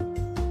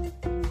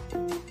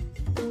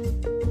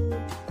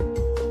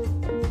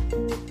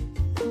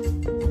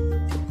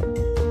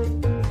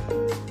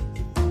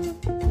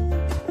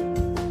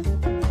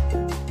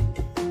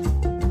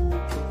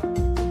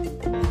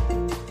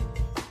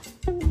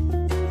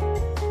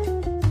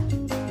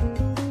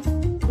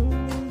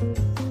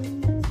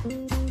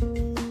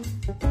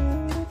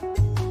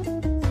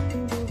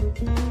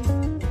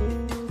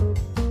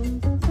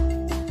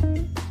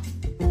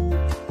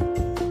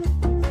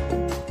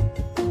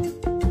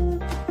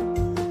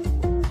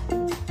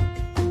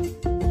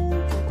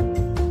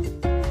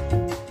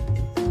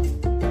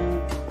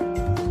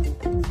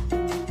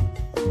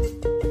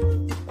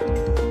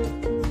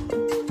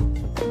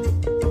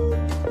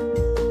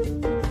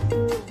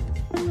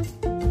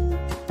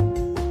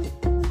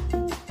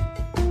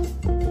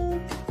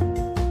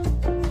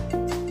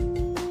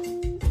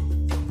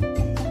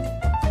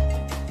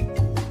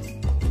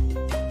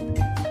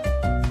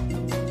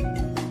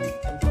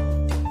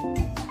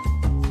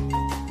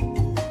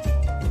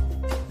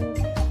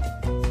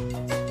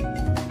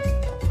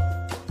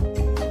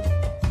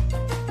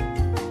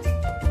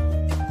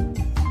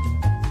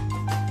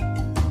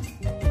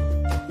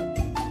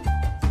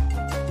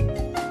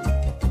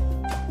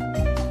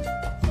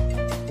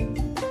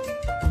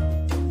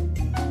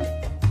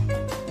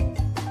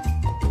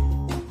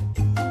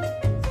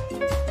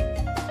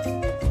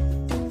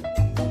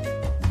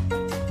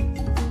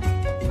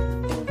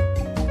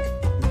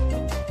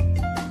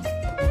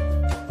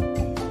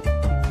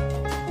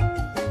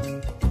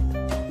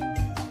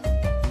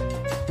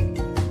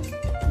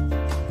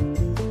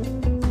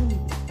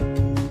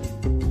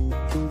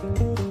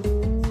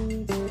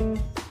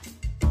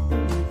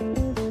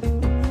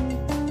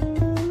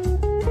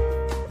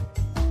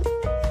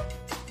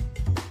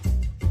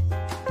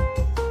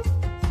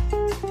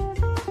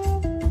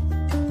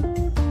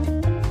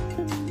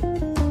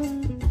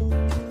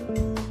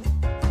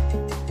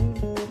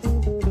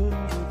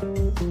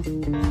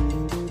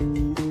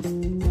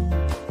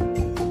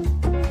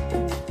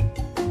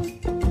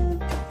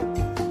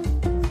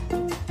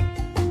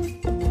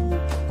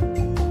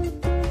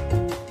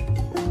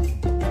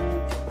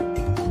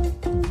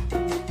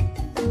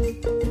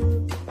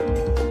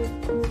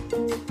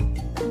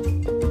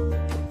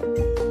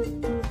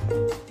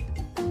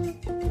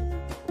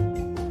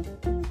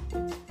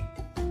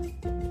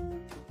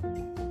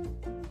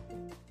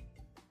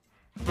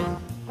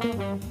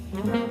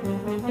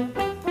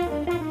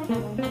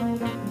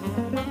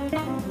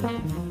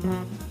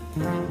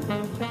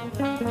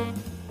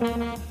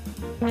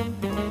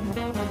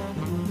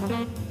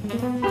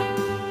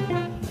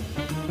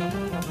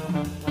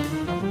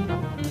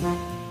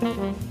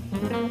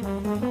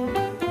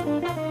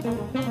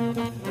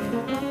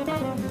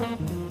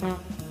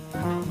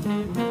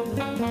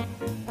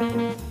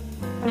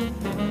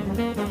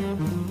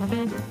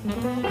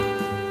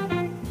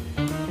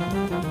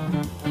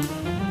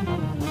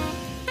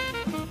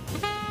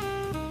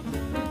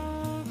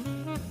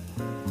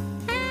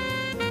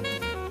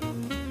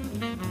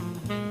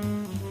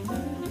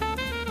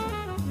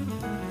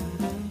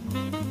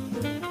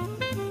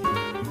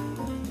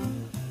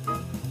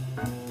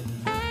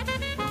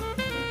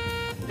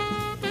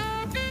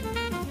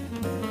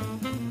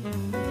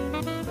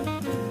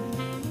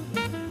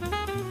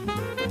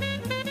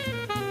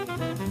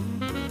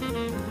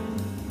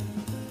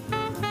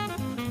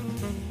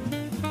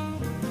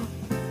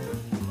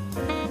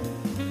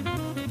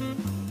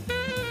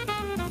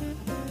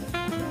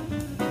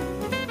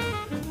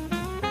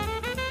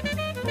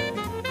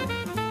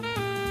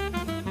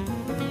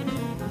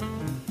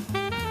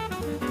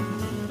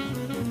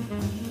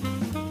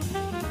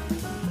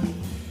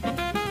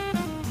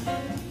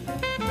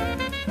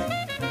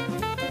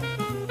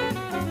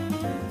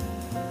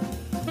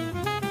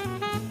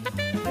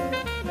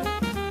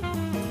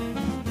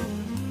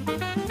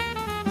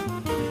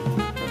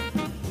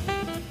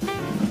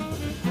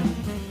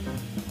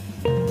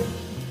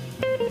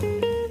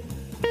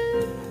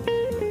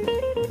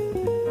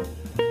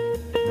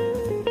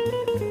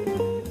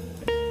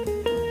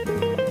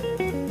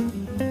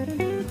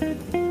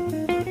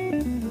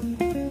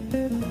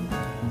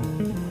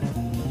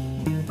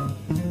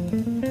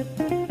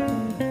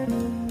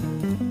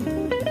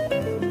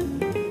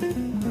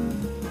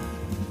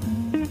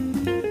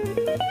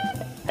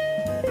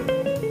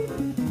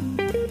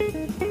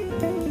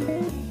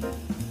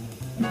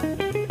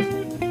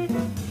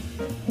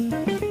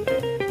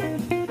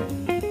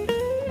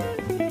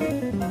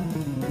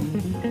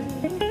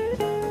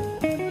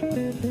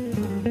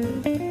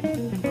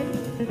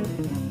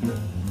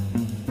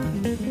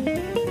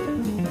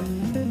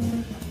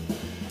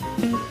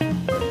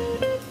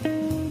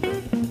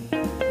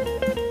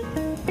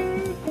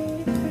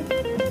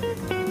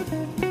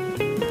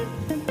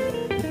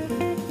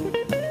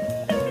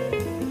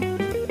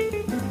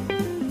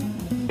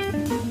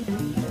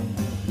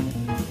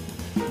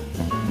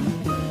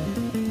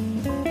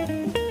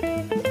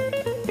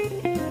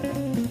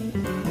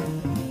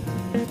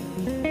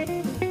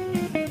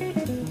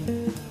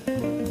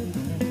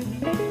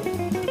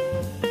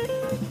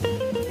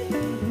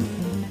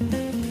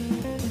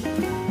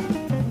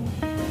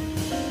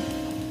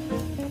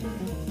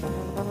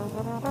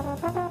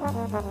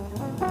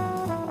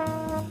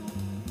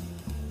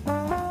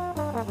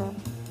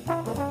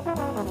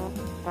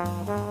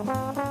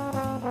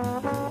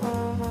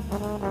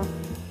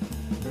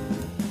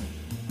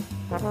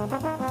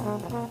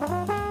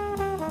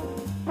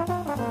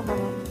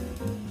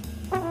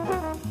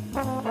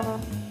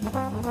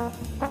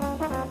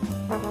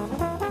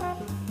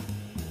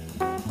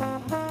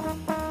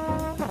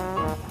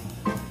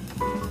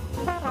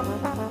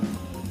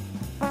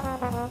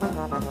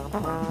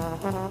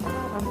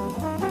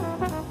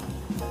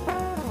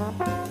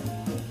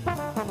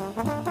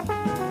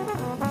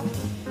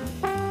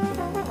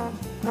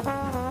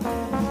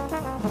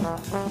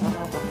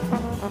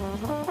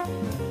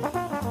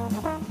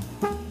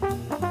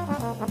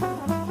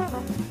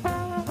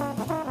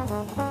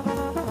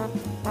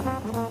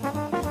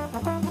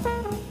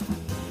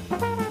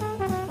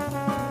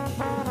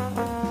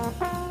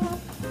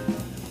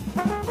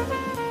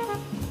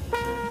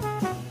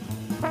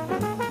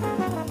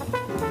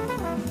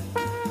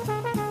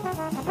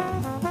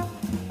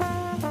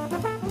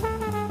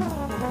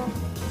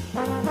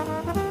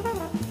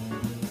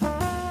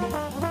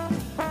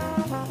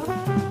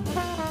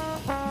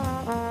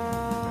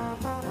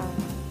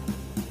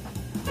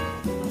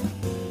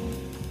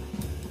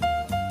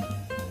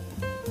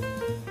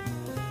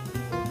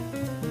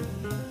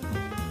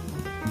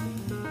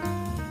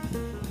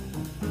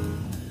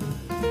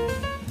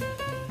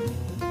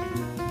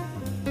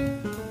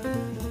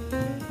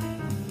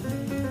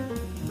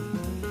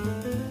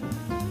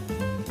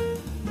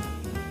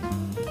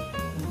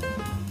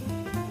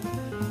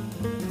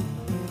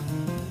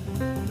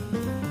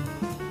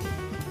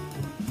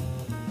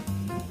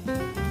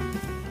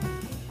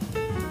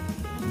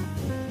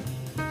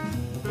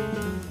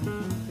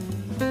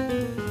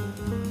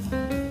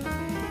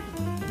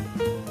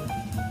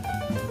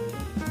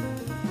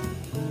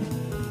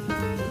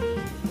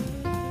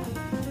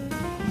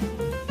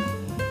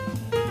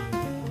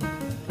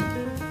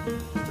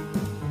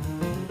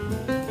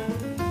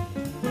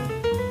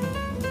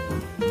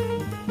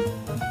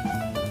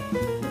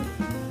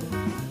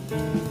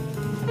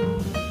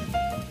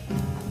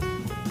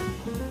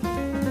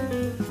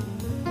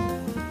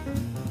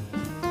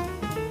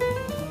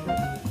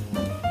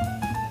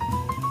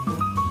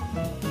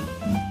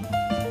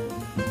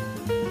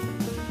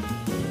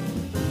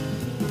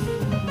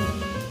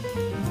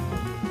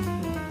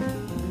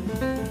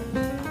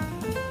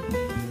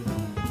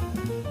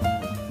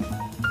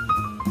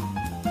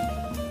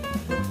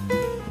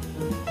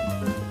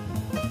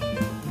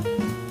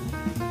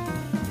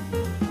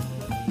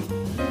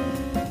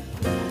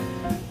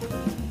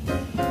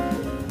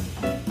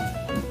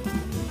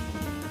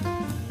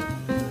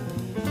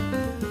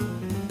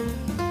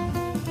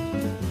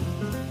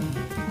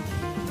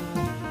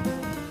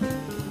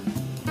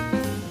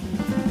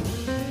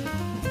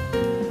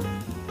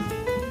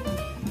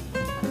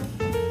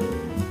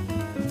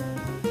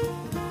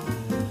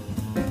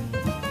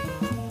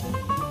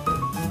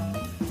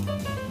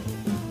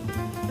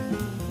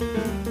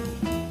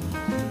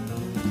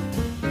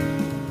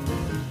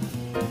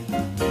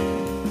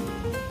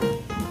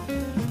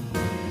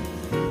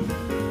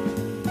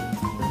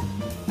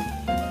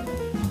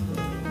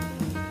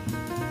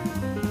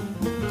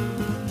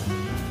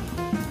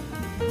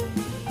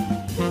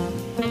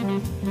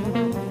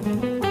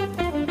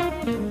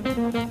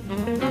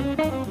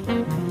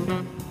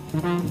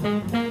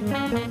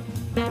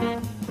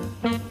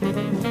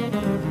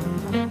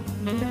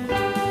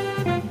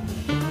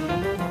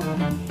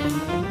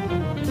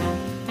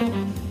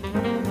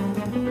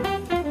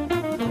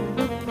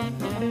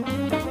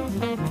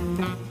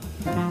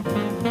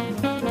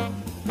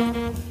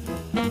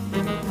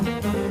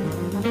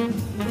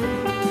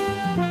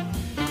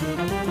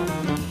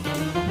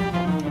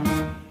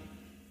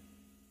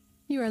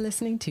 You are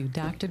listening to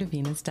Dr.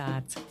 Davina's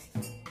Dots.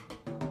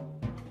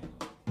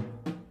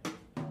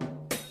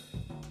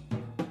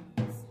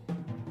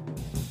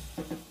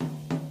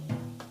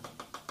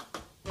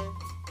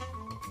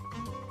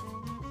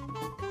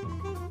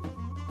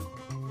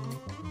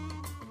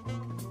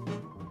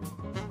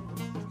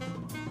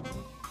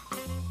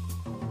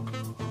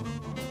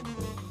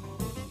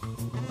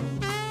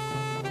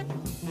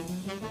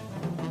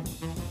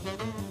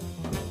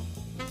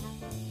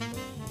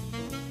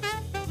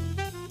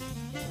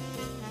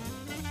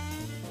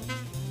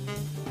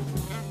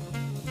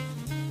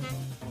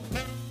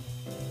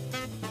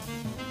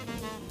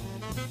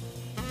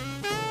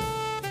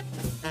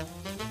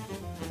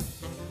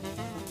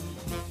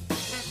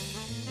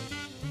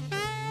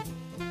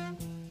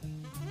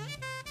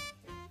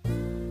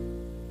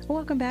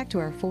 Welcome back to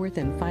our fourth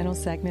and final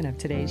segment of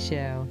today's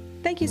show.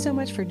 Thank you so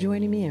much for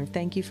joining me, and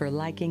thank you for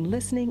liking,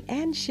 listening,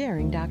 and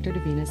sharing Dr.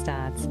 Davina's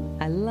Dots.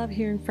 I love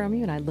hearing from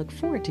you, and I look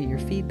forward to your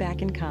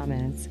feedback and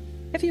comments.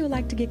 If you would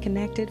like to get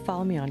connected,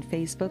 follow me on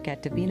Facebook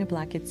at Davina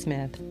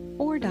Blackett-Smith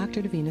or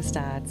Dr. Davina's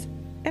Dots,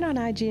 and on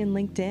IG and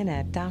LinkedIn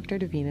at Dr.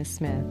 Davina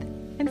Smith.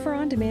 And for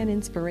on-demand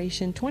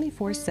inspiration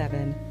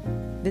 24/7,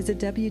 visit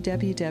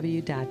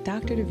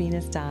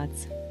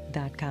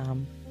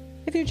www.drdavinasdots.com.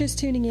 If you're just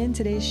tuning in,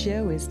 today's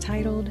show is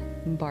titled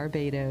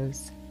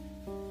Barbados.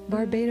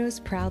 Barbados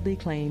proudly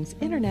claims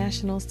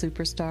international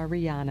superstar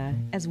Rihanna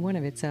as one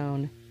of its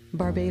own.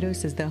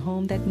 Barbados is the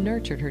home that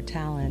nurtured her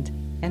talent,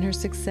 and her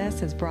success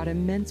has brought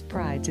immense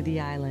pride to the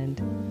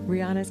island.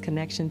 Rihanna's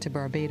connection to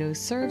Barbados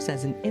serves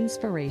as an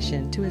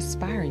inspiration to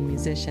aspiring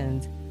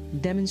musicians,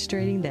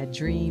 demonstrating that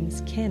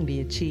dreams can be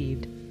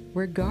achieved,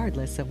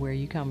 regardless of where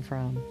you come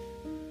from.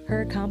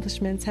 Her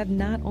accomplishments have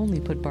not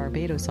only put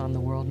Barbados on the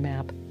world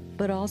map,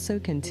 but also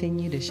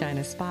continue to shine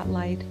a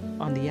spotlight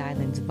on the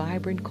island's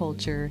vibrant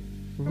culture,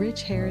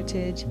 rich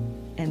heritage,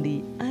 and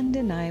the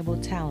undeniable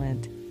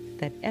talent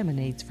that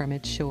emanates from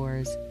its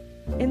shores.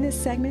 In this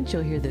segment,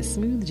 you'll hear the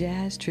smooth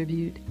jazz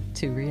tribute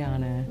to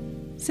Rihanna.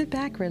 Sit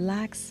back,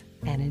 relax,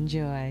 and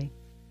enjoy.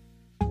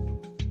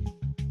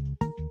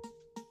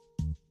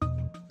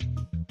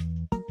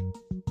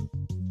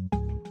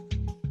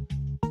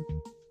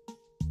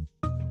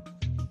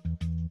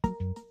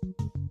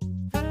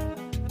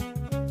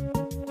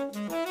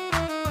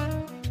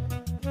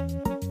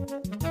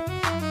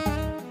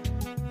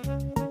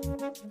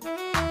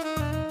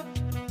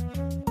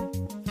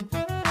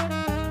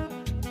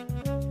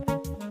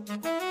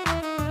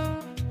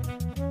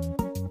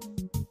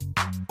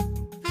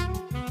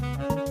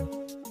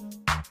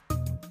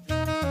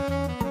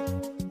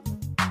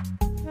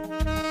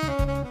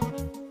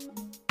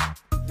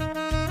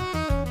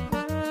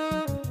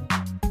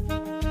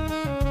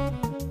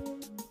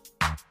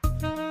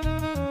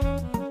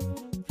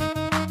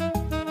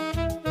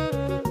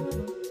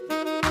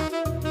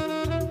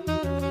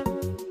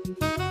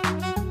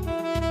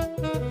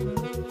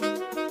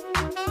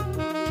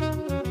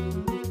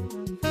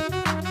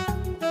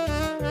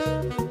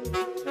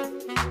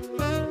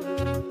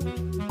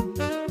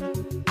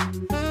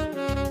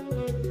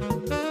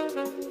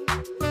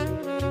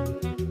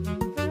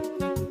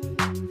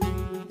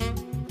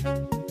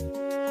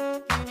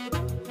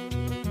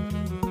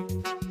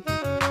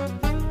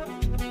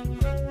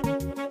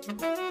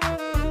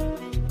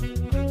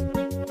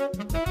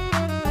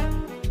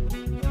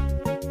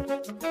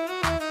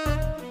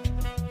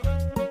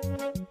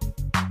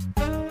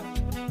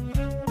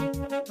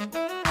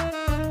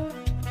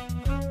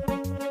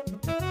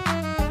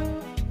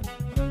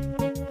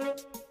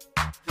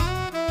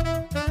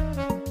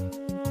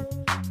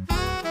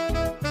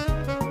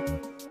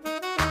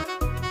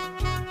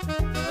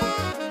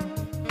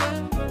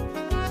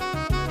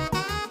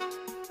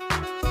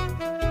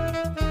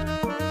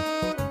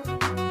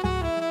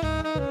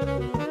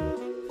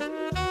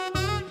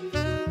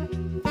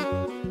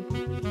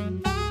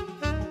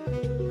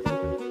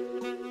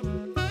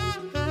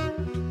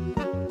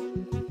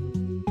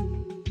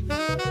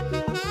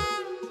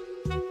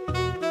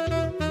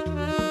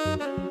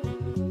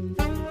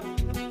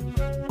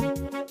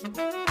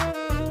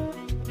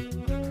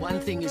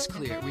 thing is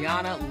clear.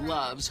 Rihanna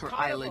loves her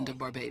island of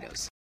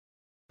Barbados.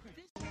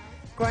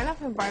 Growing up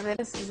in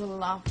Barbados was a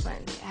lot of fun.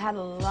 I had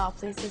a lot of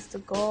places to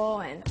go,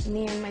 and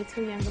me and my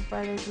two younger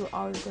brothers would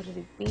always go to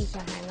the beach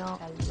and hang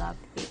out. I love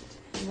the beach.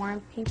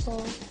 Warm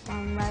people,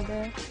 warm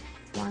weather,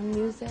 warm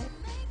music.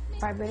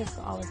 Barbados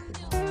will always be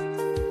home.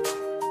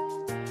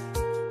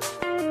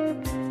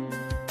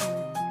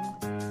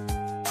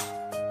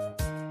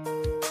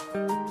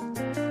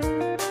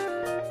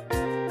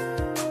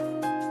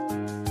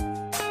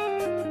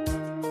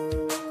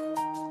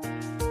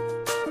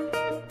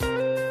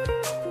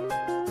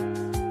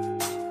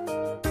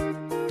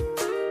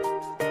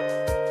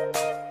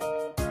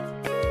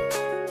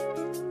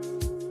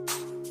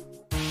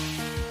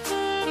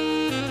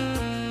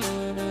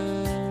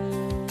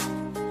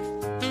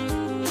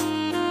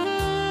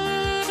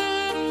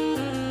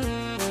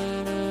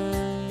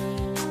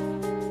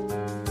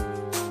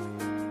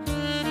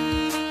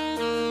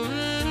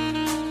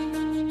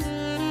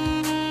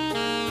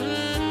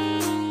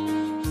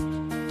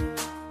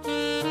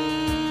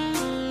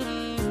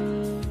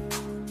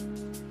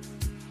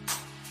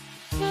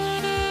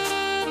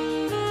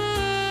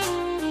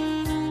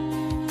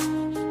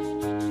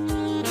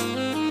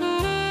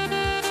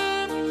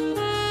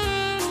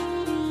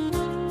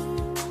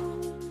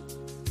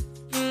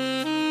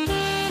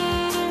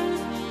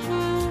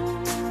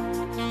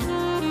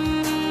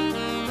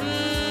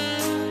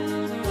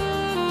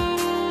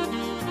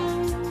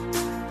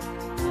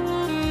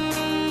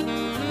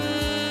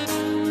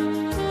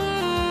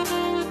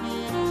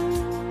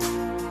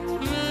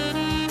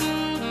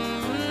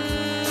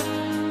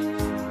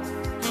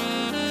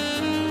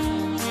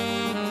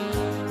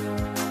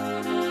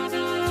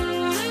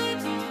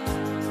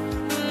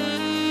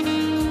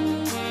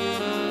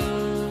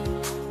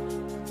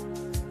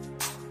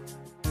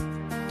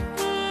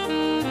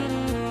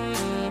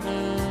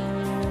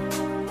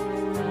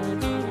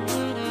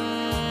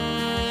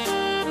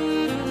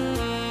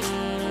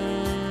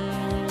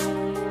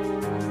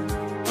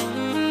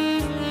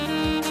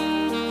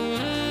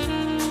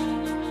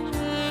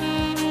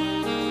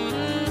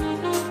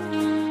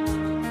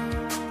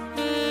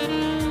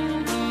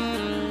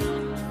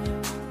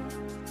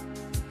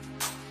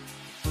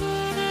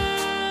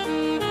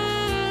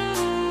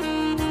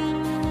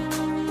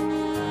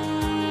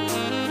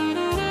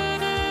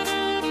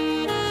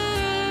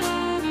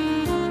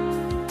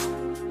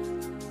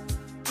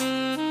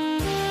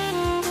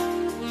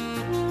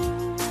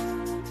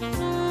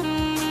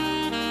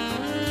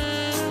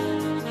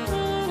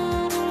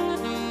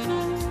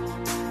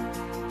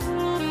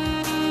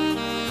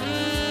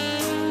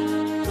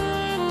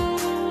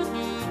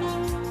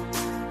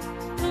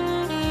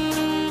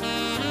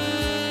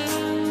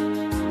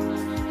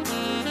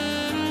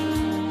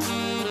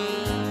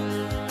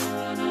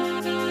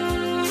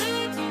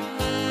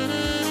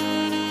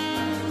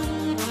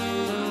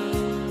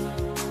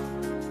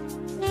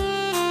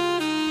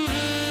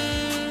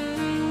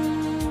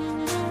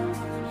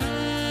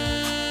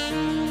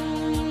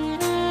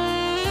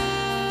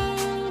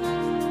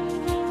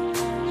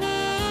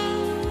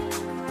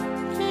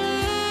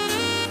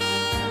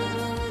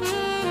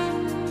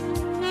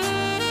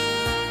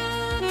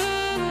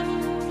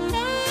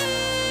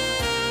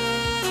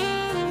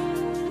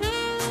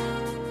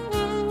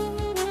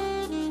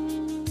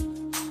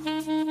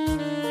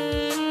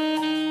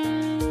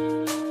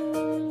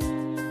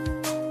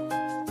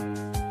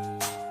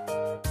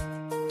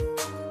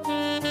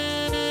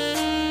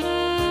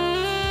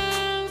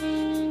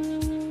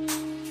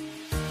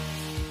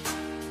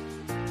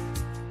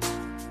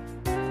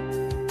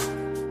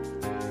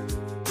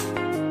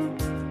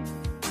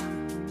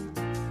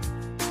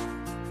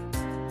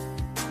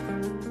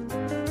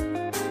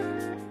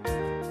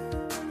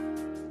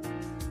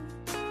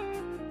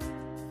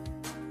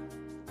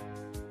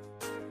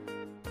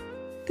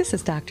 This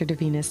is Dr.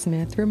 Davina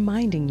Smith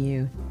reminding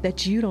you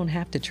that you don't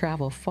have to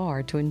travel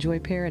far to enjoy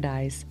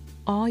paradise.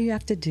 All you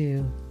have to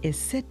do is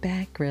sit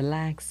back,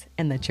 relax,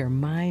 and let your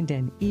mind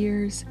and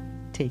ears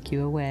take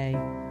you away.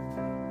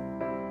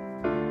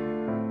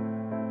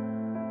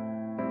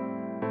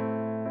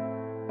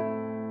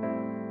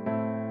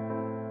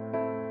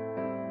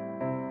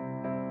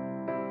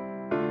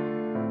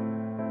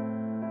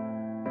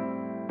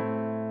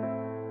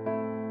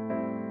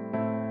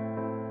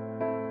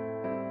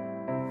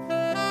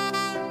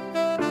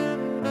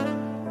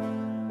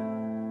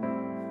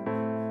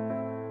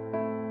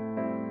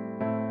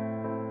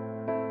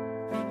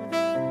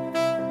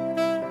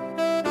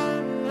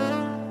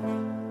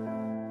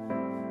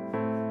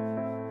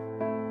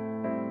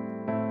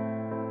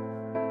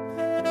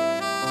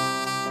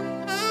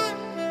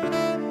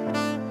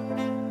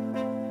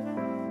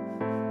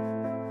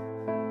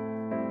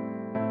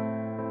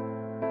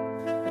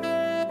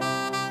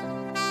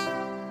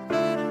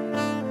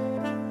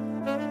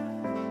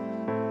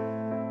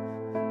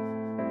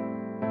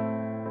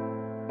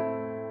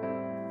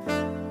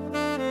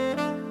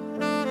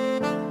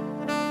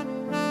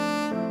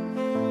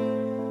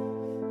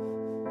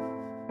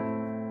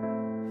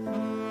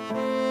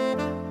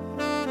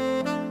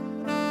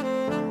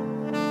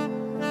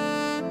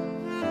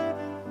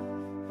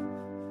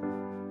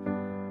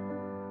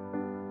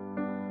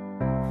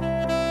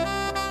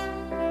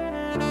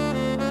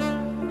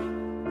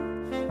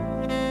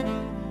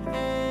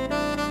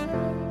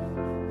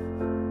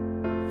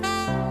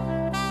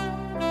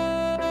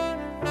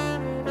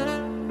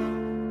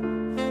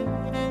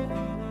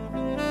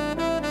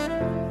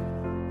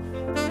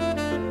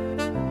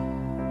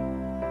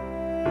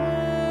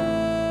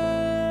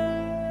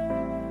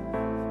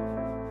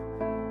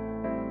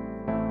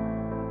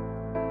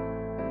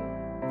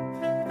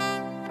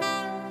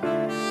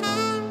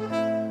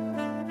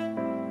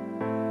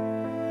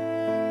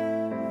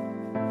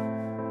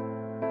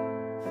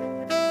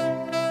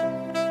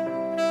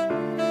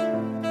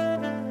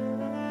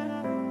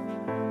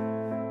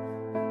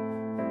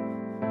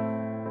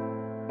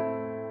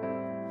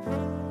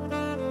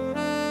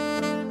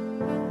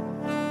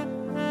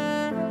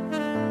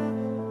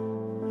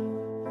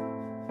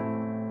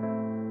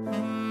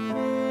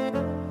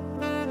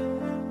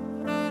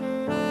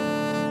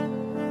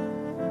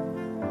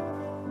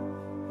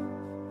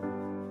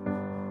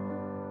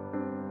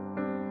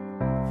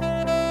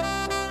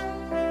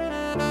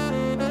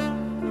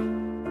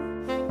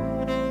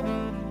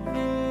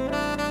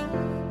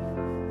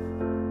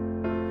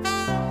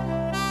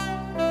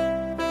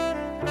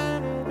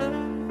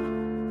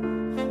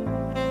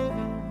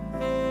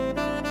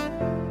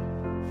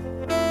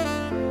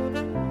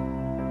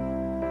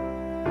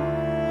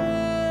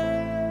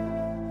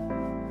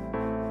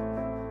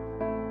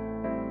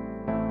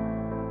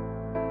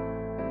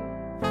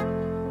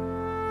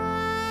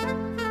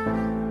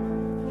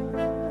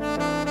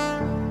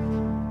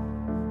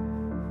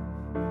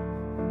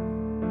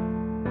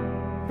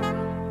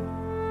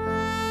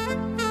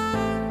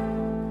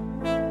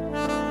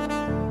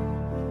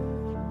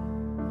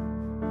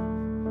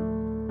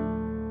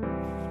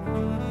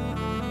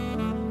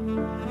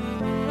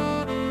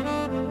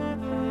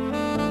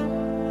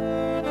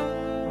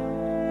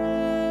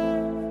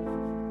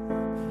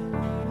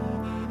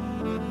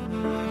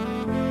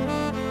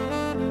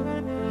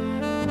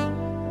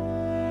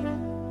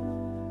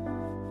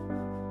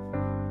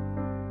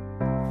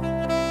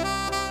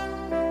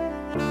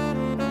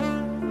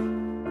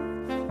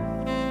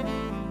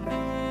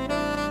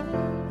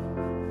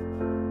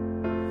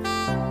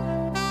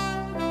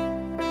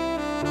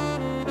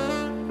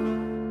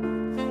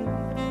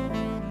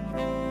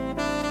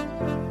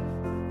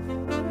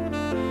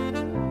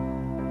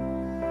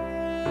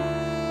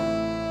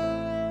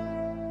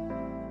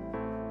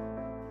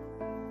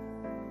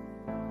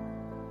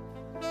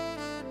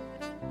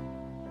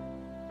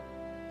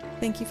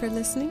 Thank you for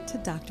listening to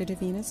Dr.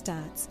 Davina's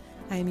Dots.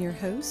 I am your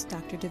host,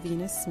 Dr.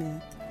 Davina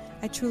Smith.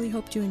 I truly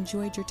hope you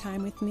enjoyed your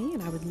time with me,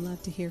 and I would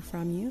love to hear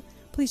from you.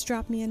 Please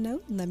drop me a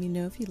note and let me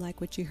know if you like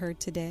what you heard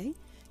today.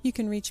 You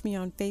can reach me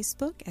on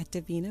Facebook at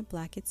Davina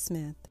Blackett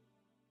Smith.